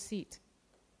not just sit.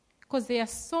 Because there are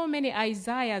so many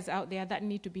Isaiahs out there that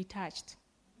need to be touched.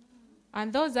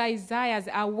 And those Isaiahs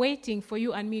are waiting for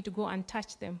you and me to go and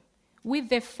touch them. With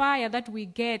the fire that we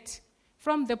get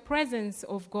from the presence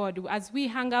of God, as we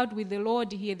hang out with the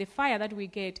Lord here, the fire that we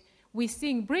get, we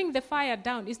sing, bring the fire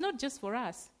down. It's not just for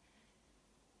us.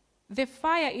 The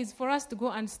fire is for us to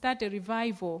go and start a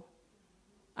revival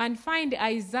and find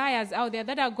Isaiahs out there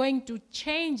that are going to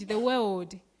change the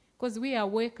world, because we are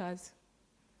workers.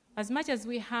 As much as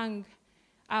we hang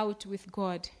out with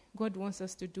God, God wants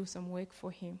us to do some work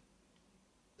for him.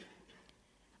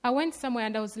 I went somewhere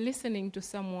and I was listening to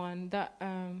someone that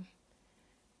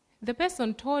the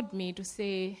person told me to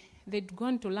say they'd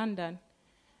gone to London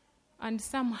And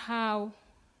somehow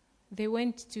they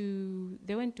went to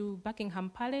Buckingham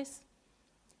Palace,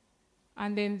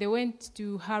 and then they went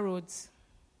to Harrods.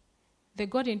 They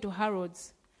got into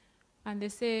Harrods, and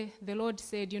the Lord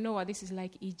said, you know what, this is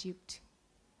like Egypt.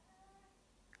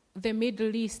 The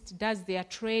Middle East does their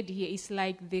trade here. It's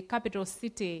like the capital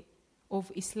city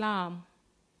of Islam.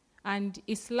 And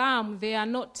Islam, they are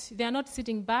not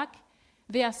sitting back.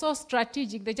 They are so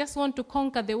strategic. They just want to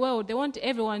conquer the world. They want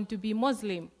everyone to be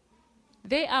Muslim.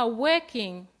 They are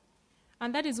working.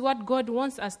 And that is what God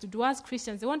wants us to do as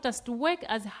Christians. They want us to work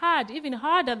as hard, even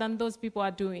harder than those people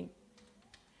are doing.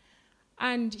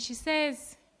 And she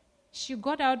says, she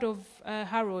got out of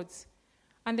Harrods,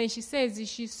 and then she says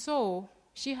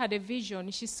she had a vision.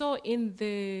 She saw in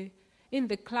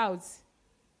the clouds,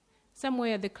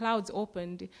 somewhere the clouds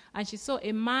opened, and she saw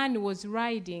a man was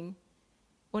riding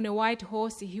on a white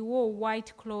horse. He wore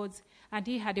white clothes, and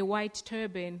he had a white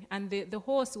turban, and the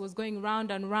horse was going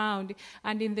round and round,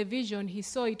 and in the vision he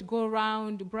saw it go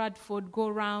round Bradford, go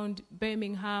round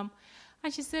Birmingham.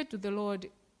 And she said to the Lord,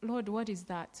 Lord, what is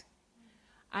that?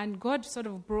 And God sort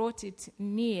of brought it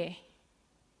near,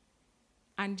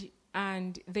 and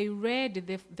they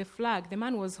read the flag. The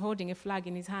man was holding a flag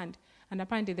in his hand, and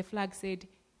apparently the flag said,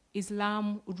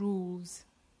 Islam rules.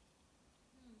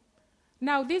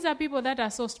 Now, these are people that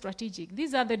are so strategic.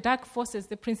 These are the dark forces,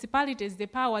 the principalities, the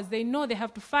powers. They know they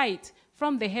have to fight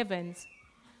from the heavens.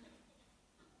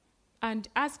 And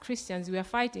as Christians, we are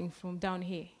fighting from down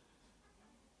here.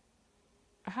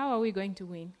 How are we going to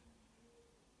win?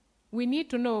 We need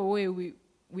to know where we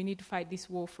need to fight this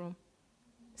war from.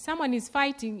 Someone is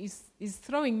fighting, is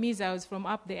throwing missiles from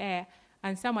up the air,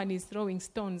 and someone is throwing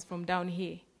stones from down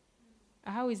here.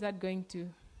 How is that going to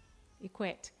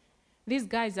equate? These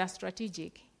guys are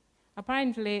strategic.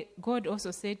 Apparently, God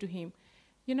also said to him,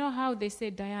 you know how they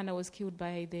said Diana was killed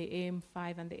by the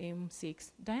AM5 and the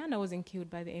AM6? Diana wasn't killed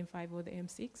by the AM5 or the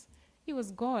AM6. It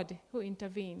was God who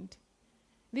intervened.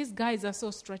 These guys are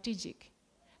so strategic.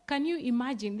 Can you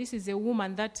imagine this is a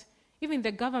woman that even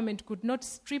the government could not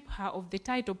strip her of the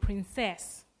title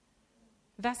princess?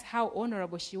 That's how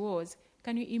honorable she was.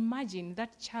 Can you imagine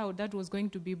that child that was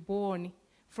going to be born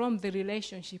from the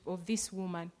relationship of this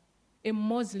woman, a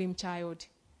Muslim child?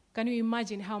 Can you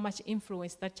imagine how much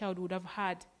influence that child would have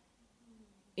had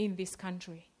in this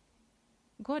country?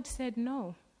 God said,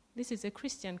 no, this is a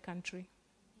Christian country.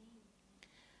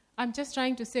 I'm just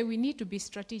trying to say we need to be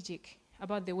strategic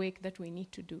about the work that we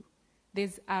need to do.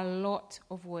 There's a lot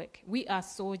of work. We are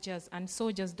soldiers, and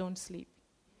soldiers don't sleep.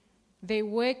 They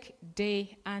work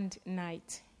day and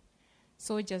night.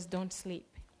 Soldiers don't sleep.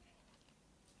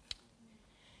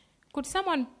 Could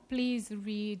someone please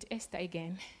read Esther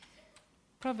again?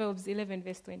 Proverbs 11,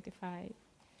 verse 25.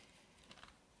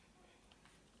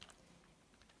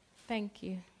 Thank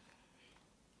you.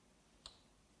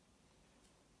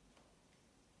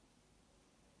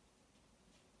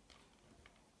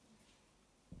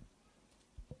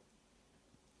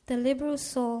 The liberal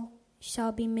soul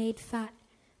shall be made fat,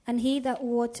 and he that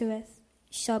watereth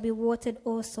shall be watered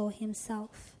also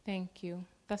himself. Thank you.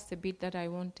 That's the bit that I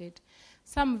wanted.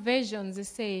 Some versions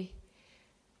say,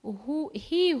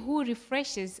 he who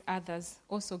refreshes others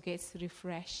also gets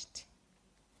refreshed.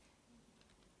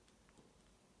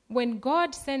 When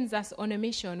God sends us on a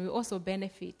mission, we also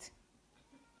benefit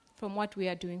from what we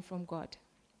are doing from God.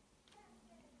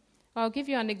 I'll give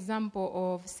you an example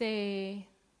of, say,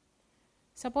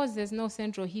 suppose there's no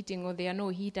central heating or there are no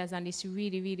heaters and it's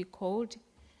really, really cold,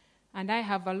 and I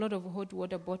have a lot of hot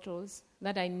water bottles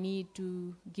that I need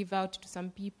to give out to some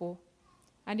people.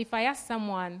 And if I ask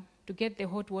someone to get the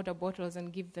hot water bottles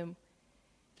and give them,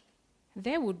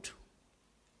 they would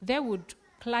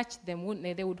clutch them, wouldn't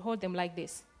they? They would hold them like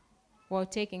this while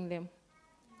taking them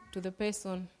to the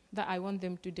person that I want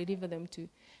them to deliver them to.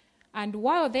 And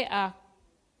while they are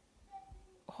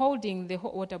holding the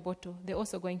hot water bottle, they're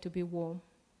also going to be warm,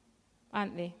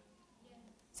 aren't they?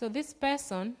 So this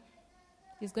person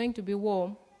is going to be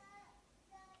warm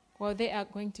while they are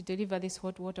going to deliver this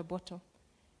hot water bottle.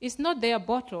 It's not their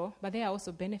bottle, but they are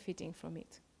also benefiting from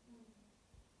it.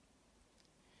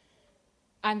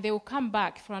 And they will come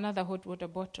back for another hot water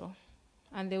bottle,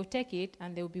 and they will take it,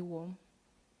 and they will be warm.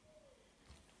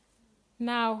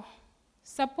 Now,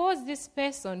 suppose this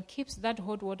person keeps that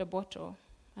hot water bottle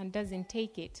and doesn't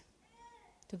take it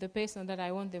to the person that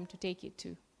I want them to take it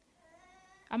to.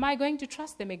 Am I going to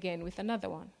trust them again with another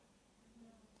one?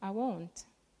 I won't,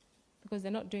 because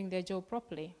they're not doing their job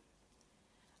properly.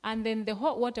 And then the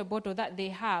hot water bottle that they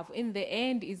have, in the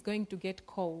end, is going to get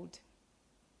cold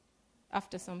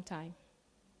after some time.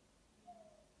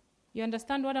 You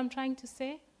understand what I'm trying to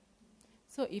say?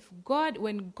 So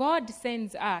when God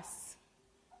sends us,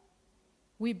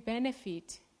 we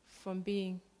benefit from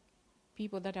being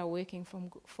people that are working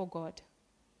for God.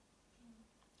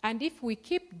 And if we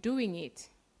keep doing it,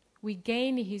 we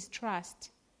gain his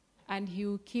trust, and he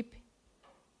will keep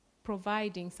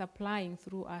providing, supplying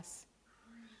through us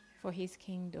for his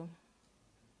kingdom.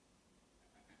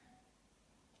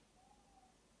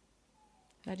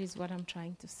 That is what I'm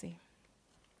trying to say.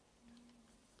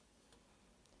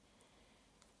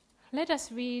 Let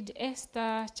us read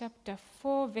Esther chapter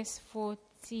 4, verse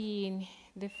 14,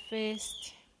 the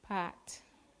first part.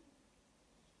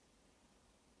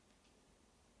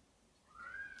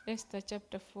 Esther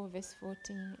chapter 4, verse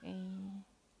 14.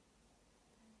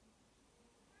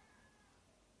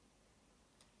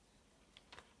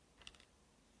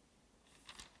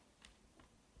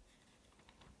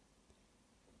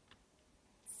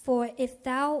 For if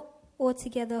thou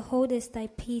altogether holdest thy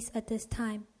peace at this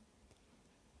time,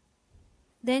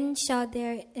 then shall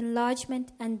their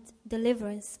enlargement and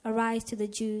deliverance arise to the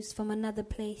Jews from another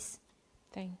place.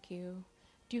 Thank you.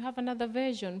 Do you have another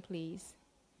version, please?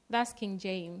 That's King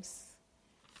James.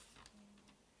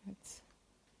 It's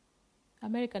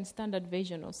American Standard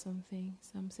Version or something,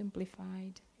 some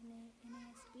simplified.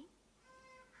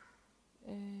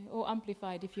 Or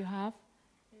amplified if you have.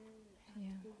 Yeah.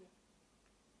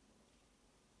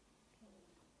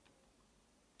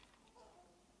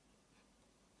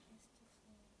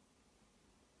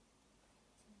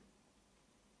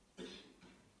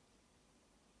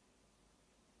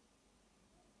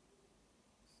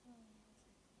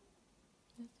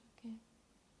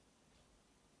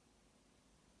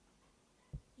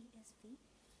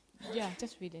 Yeah,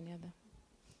 just read any other.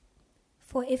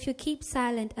 For if you keep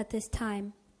silent at this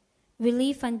time,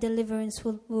 relief and deliverance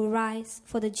will rise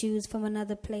for the Jews from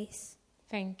another place.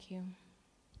 Thank you.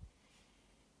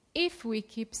 If we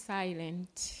keep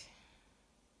silent,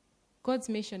 God's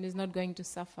mission is not going to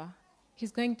suffer.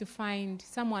 He's going to find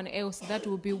someone else that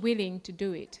will be willing to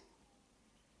do it.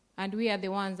 And we are the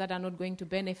ones that are not going to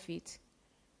benefit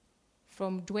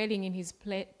from dwelling in his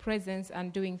presence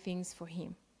and doing things for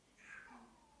him.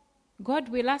 God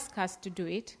will ask us to do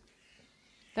it.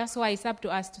 That's why it's up to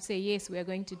us to say, yes, we are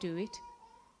going to do it.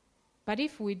 But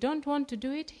if we don't want to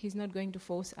do it, he's not going to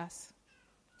force us.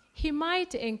 He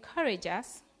might encourage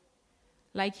us,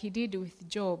 like he did with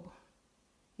Job.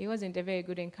 It wasn't a very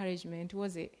good encouragement,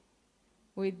 was it?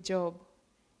 With Job.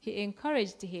 He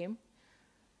encouraged him,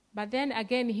 but then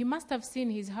again, he must have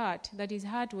seen his heart, that his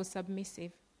heart was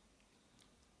submissive.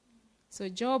 So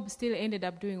Job still ended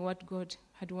up doing what God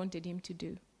had wanted him to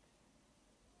do.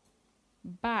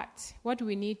 But what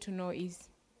we need to know is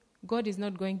God is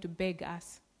not going to beg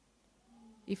us.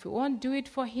 If we won't do it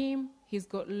for him, he's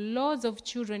got loads of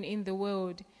children in the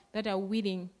world that are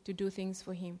willing to do things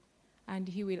for him. And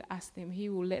he will ask them, he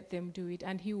will let them do it,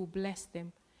 and he will bless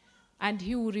them. And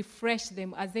he will refresh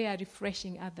them as they are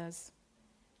refreshing others.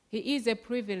 It is a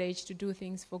privilege to do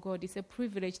things for God. It's a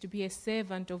privilege to be a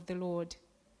servant of the Lord.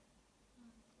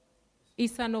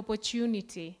 It's an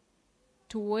opportunity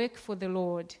to work for the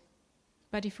Lord.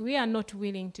 But if we are not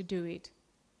willing to do it,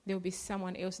 there will be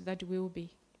someone else that will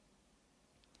be.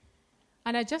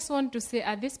 And I just want to say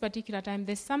at this particular time,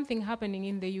 there's something happening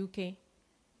in the UK.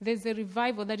 There's a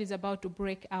revival that is about to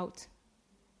break out.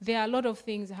 There are a lot of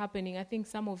things happening. I think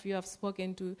some of you have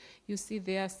spoken to, you see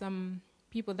there are some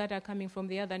people that are coming from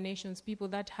the other nations, people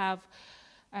that have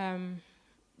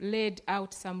led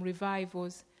out some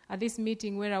revivals. At this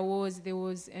meeting where I was, there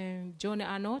was John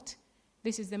Arnott.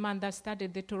 This is the man that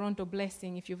started the Toronto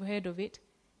Blessing, if you've heard of it.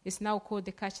 It's now called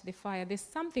the Catch the Fire. There's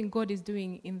something God is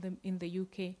doing in the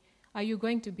UK. Are you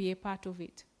going to be a part of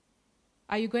it?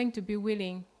 Are you going to be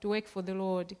willing to work for the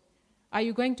Lord? Are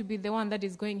you going to be the one that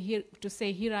is going here to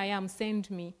say, here I am, send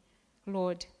me,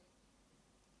 Lord?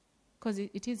 Because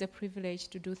it is a privilege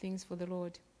to do things for the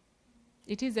Lord.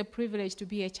 It is a privilege to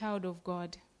be a child of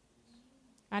God.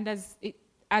 And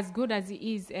as good as it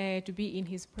is to be in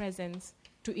his presence,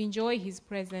 to enjoy his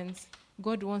presence,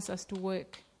 God wants us to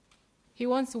work. He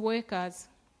wants workers.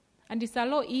 And it's a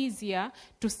lot easier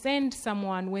to send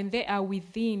someone when they are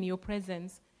within your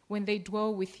presence, when they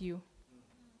dwell with you.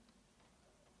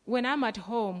 When I'm at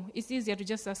home, it's easier to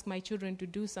just ask my children to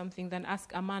do something than ask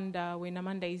Amanda when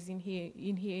Amanda is here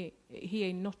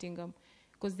in Nottingham,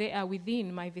 because they are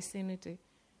within my vicinity.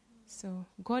 So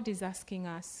God is asking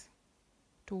us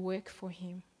to work for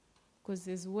him, because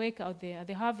there's work out there.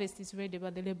 The harvest is ready,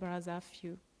 but the laborers are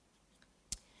few.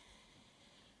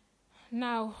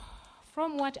 Now,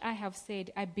 from what I have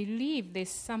said, I believe there's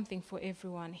something for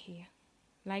everyone here.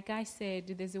 Like I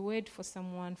said, there's a word for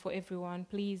someone, for everyone.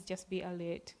 Please just be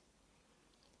alert.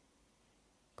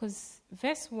 Because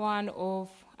verse 1 of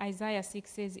Isaiah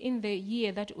 6 says, in the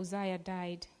year that Uzziah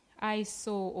died, I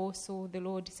saw also the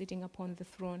Lord sitting upon the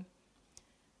throne.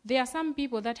 There are some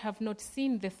people that have not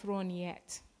seen the throne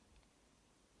yet,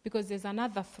 because there's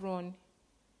another throne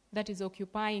that is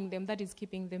occupying them, that is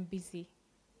keeping them busy.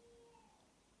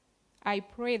 I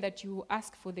pray that you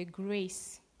ask for the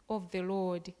grace of the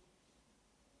Lord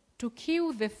to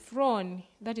kill the throne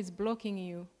that is blocking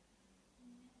you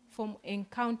from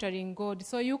encountering God,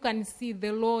 so you can see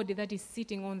the Lord that is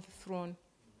sitting on the throne,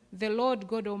 the Lord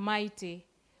God Almighty,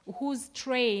 whose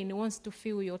train wants to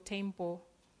fill your temple.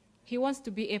 He wants to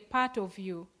be a part of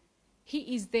you.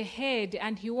 He is the head,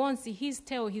 and he wants his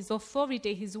tail, his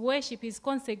authority, his worship, his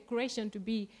consecration to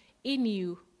be in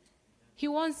you. He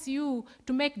wants you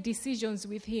to make decisions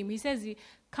with him. He says,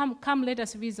 come, let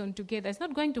us reason together. It's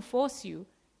not going to force you.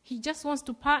 He just wants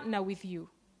to partner with you.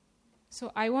 So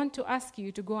I want to ask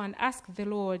you to go and ask the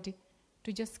Lord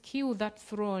to just kill that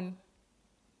throne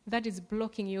that is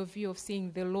blocking your view of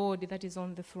seeing the Lord that is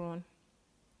on the throne.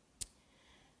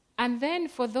 And then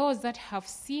for those that have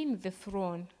seen the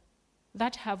throne,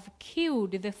 that have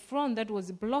killed the throne that was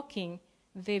blocking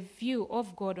the view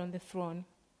of God on the throne,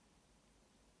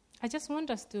 I just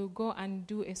want us to go and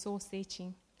do a soul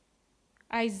searching.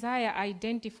 Isaiah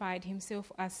identified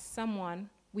himself as someone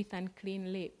with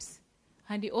unclean lips,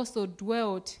 and he also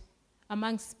dwelt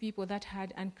amongst people that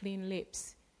had unclean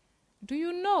lips. Do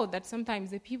you know that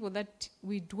sometimes the people that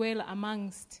we dwell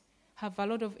amongst have a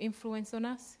lot of influence on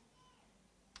us?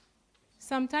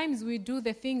 Sometimes we do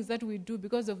the things that we do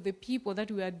because of the people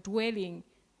that we are dwelling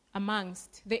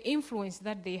amongst, the influence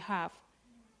that they have,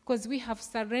 because we have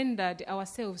surrendered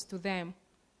ourselves to them.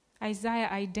 Isaiah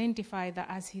identified that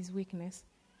as his weakness.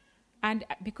 And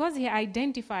because he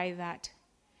identified that,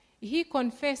 he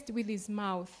confessed with his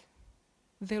mouth.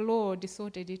 The Lord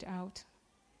sorted it out.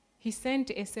 He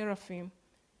sent a seraphim,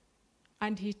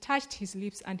 and he touched his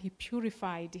lips, and he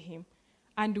purified him.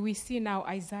 And we see now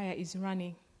Isaiah is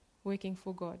running, working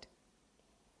for God.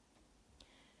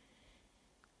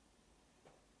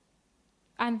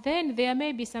 And then there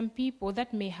may be some people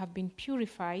that may have been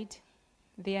purified.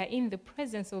 They are in the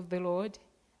presence of the Lord.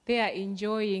 They are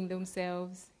enjoying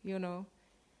themselves,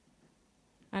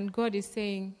 And God is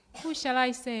saying, who shall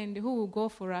I send? Who will go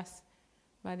for us?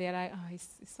 But they're like, it's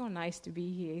so nice to be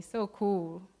here. It's so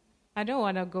cool. I don't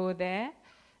want to go there.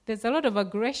 There's a lot of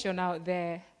aggression out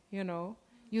there,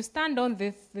 You stand on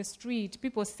the street,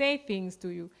 people say things to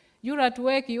you. You're at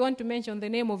work, you want to mention the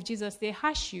name of Jesus, they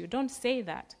hush you. Don't say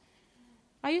that.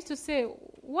 I used to say,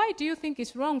 why do you think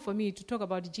it's wrong for me to talk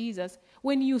about Jesus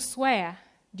when you swear?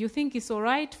 Do you think it's all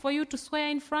right for you to swear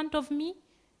in front of me?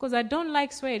 Because I don't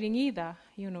like swearing either,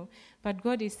 But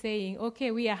God is saying, okay,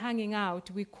 we are hanging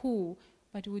out, we're cool,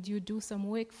 but would you do some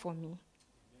work for me?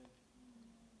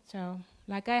 So,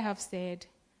 like I have said,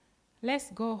 let's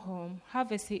go home,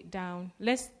 have a sit down.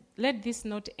 Let this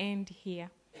not end here.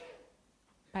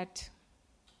 But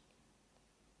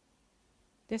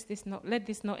let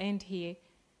this not end here.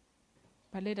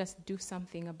 But let us do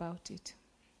something about it.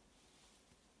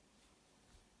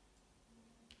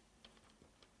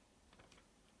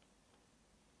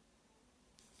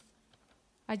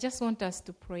 I just want us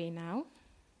to pray now.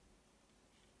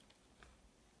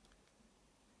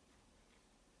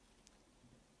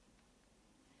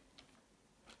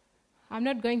 I'm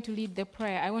not going to lead the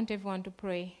prayer. I want everyone to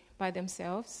pray by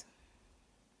themselves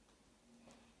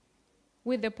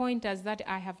with the pointers that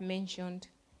I have mentioned.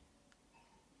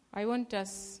 I want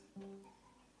us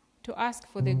to ask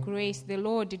for the grace, the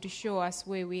Lord, to show us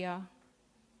where we are.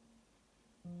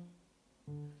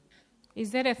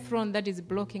 Is there a throne that is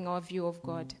blocking our view of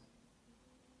God?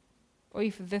 Or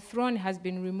if the throne has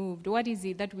been removed, what is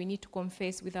it that we need to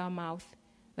confess with our mouth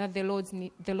that the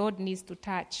Lord needs to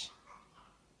touch,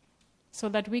 so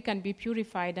that we can be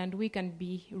purified and we can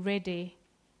be ready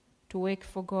to work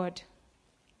for God?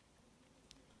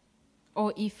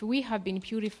 Or if we have been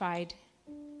purified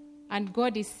and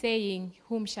God is saying,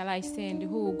 whom shall I send?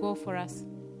 Who will go for us?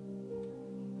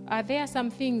 Are there some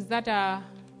things that are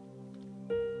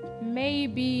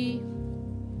maybe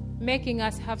making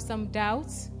us have some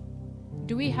doubts?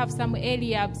 Do we have some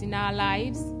Eliabs in our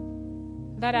lives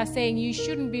that are saying, you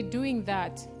shouldn't be doing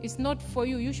that? It's not for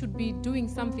you. You should be doing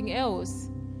something else.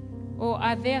 Or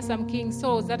are there some King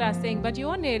Sauls that are saying, but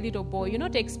you're only a little boy. You're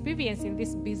not experienced in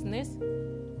this business.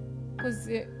 Because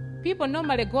people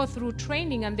normally go through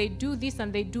training and they do this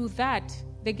and they do that.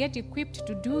 They get equipped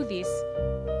to do this.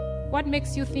 What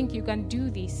makes you think you can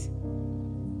do this?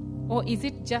 Or is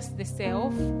it just the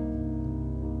self?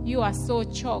 You are so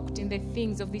choked in the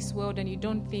things of this world and you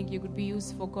don't think you could be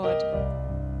used for God.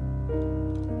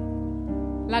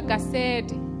 Like I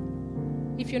said,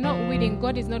 if you're not willing,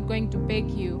 God is not going to beg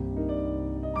you.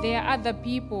 There are other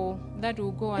people that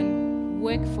will go and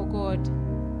work for God,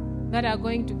 that are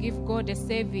going to give God a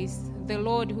service, the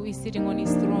Lord who is sitting on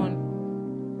his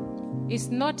throne. It's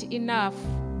not enough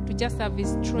to just have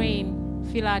his train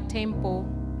fill our temple.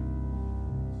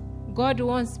 God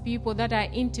wants people that are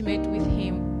intimate with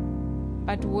him,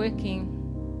 but working.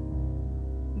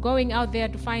 Going out there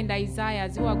to find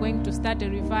Isaiahs who are going to start a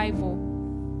revival.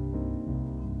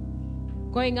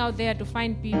 Going out there to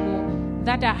find people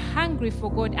that are hungry for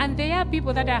God. And there are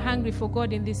people that are hungry for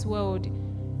God in this world.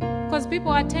 Because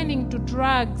people are turning to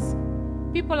drugs.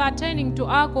 People are turning to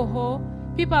alcohol.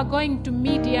 People are going to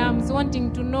mediums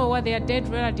wanting to know what their dead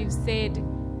relatives said.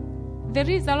 There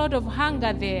is a lot of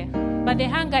hunger there. But the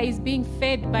hunger is being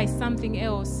fed by something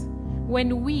else.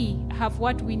 When we have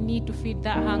what we need to feed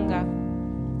that hunger.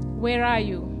 Where are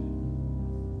you?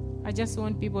 I just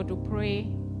want people to pray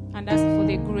and ask for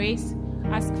the grace,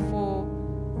 ask for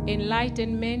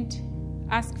enlightenment,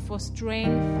 ask for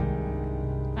strength,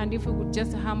 and if we could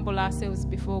just humble ourselves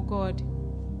before God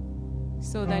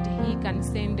so that he can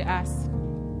send us.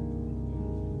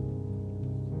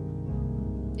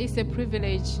 It's a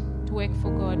privilege to work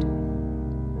for God.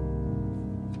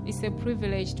 It's a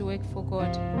privilege to work for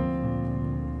God.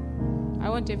 I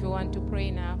want everyone to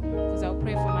pray now, because I'll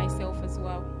pray for myself as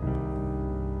well.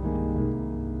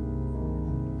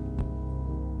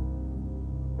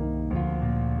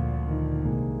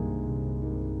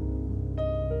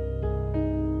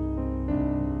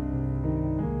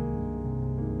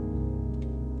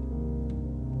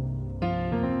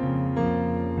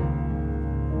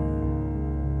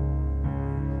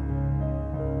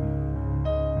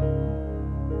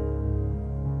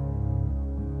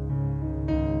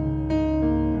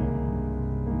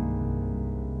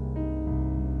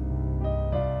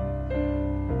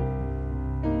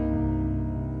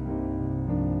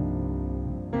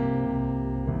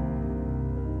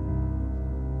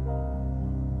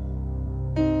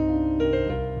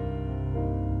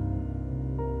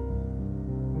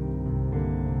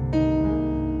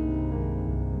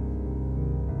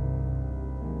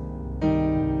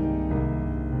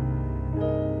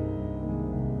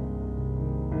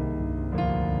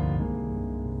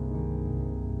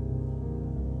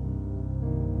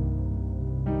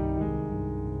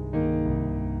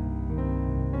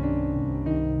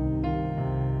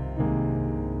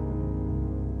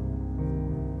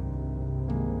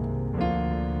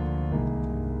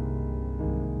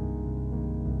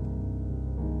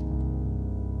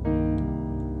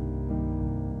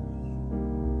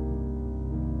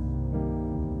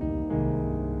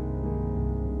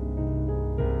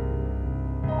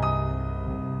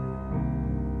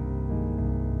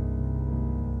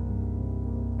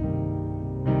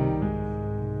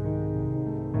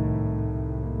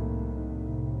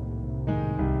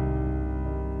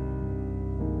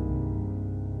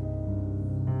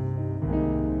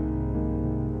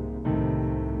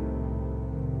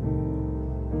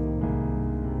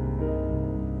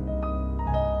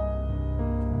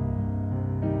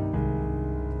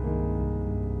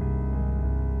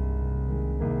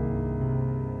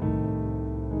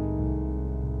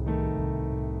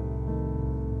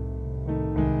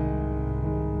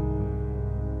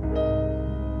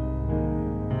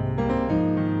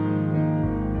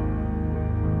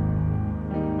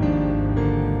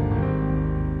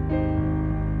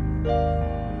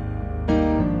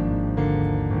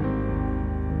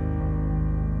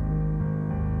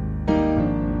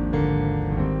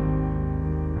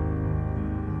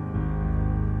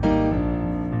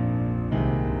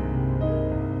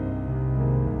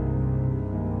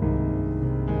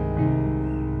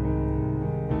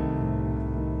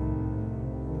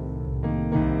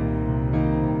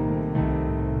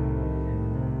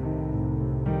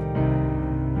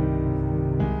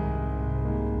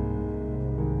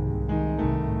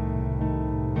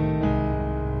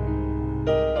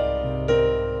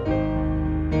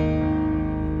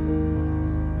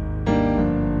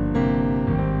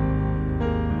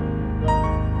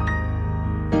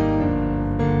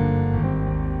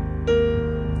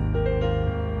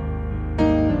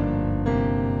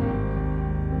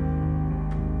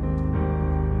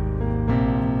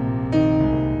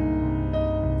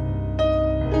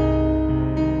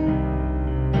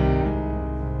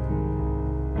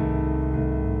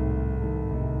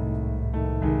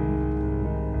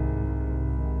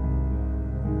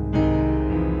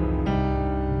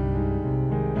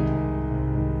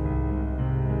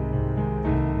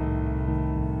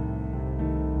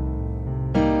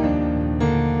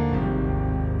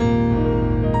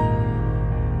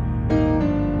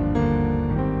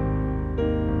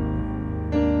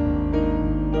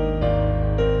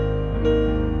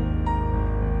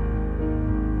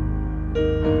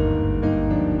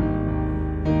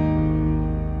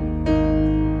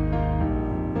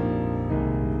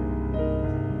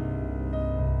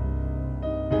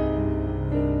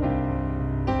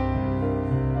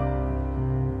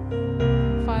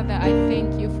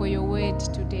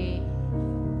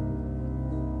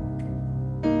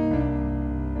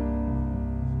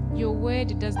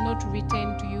 word does not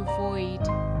return to you void.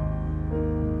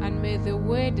 And may the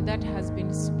word that has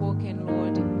been spoken,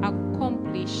 Lord,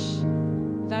 accomplish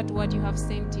that what you have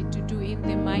sent it to do in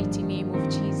the mighty name of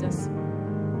Jesus.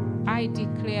 I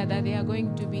declare that there are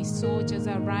going to be soldiers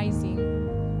arising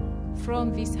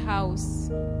from this house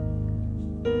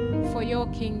for your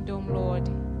kingdom, Lord.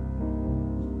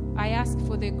 I ask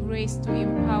for the grace to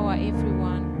empower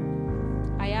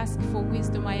everyone. I ask for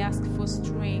wisdom. I ask for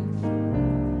strength.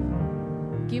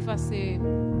 Give us a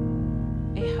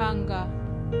hunger,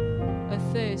 a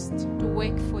thirst to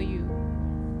work for you.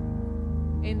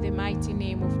 In the mighty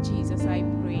name of Jesus.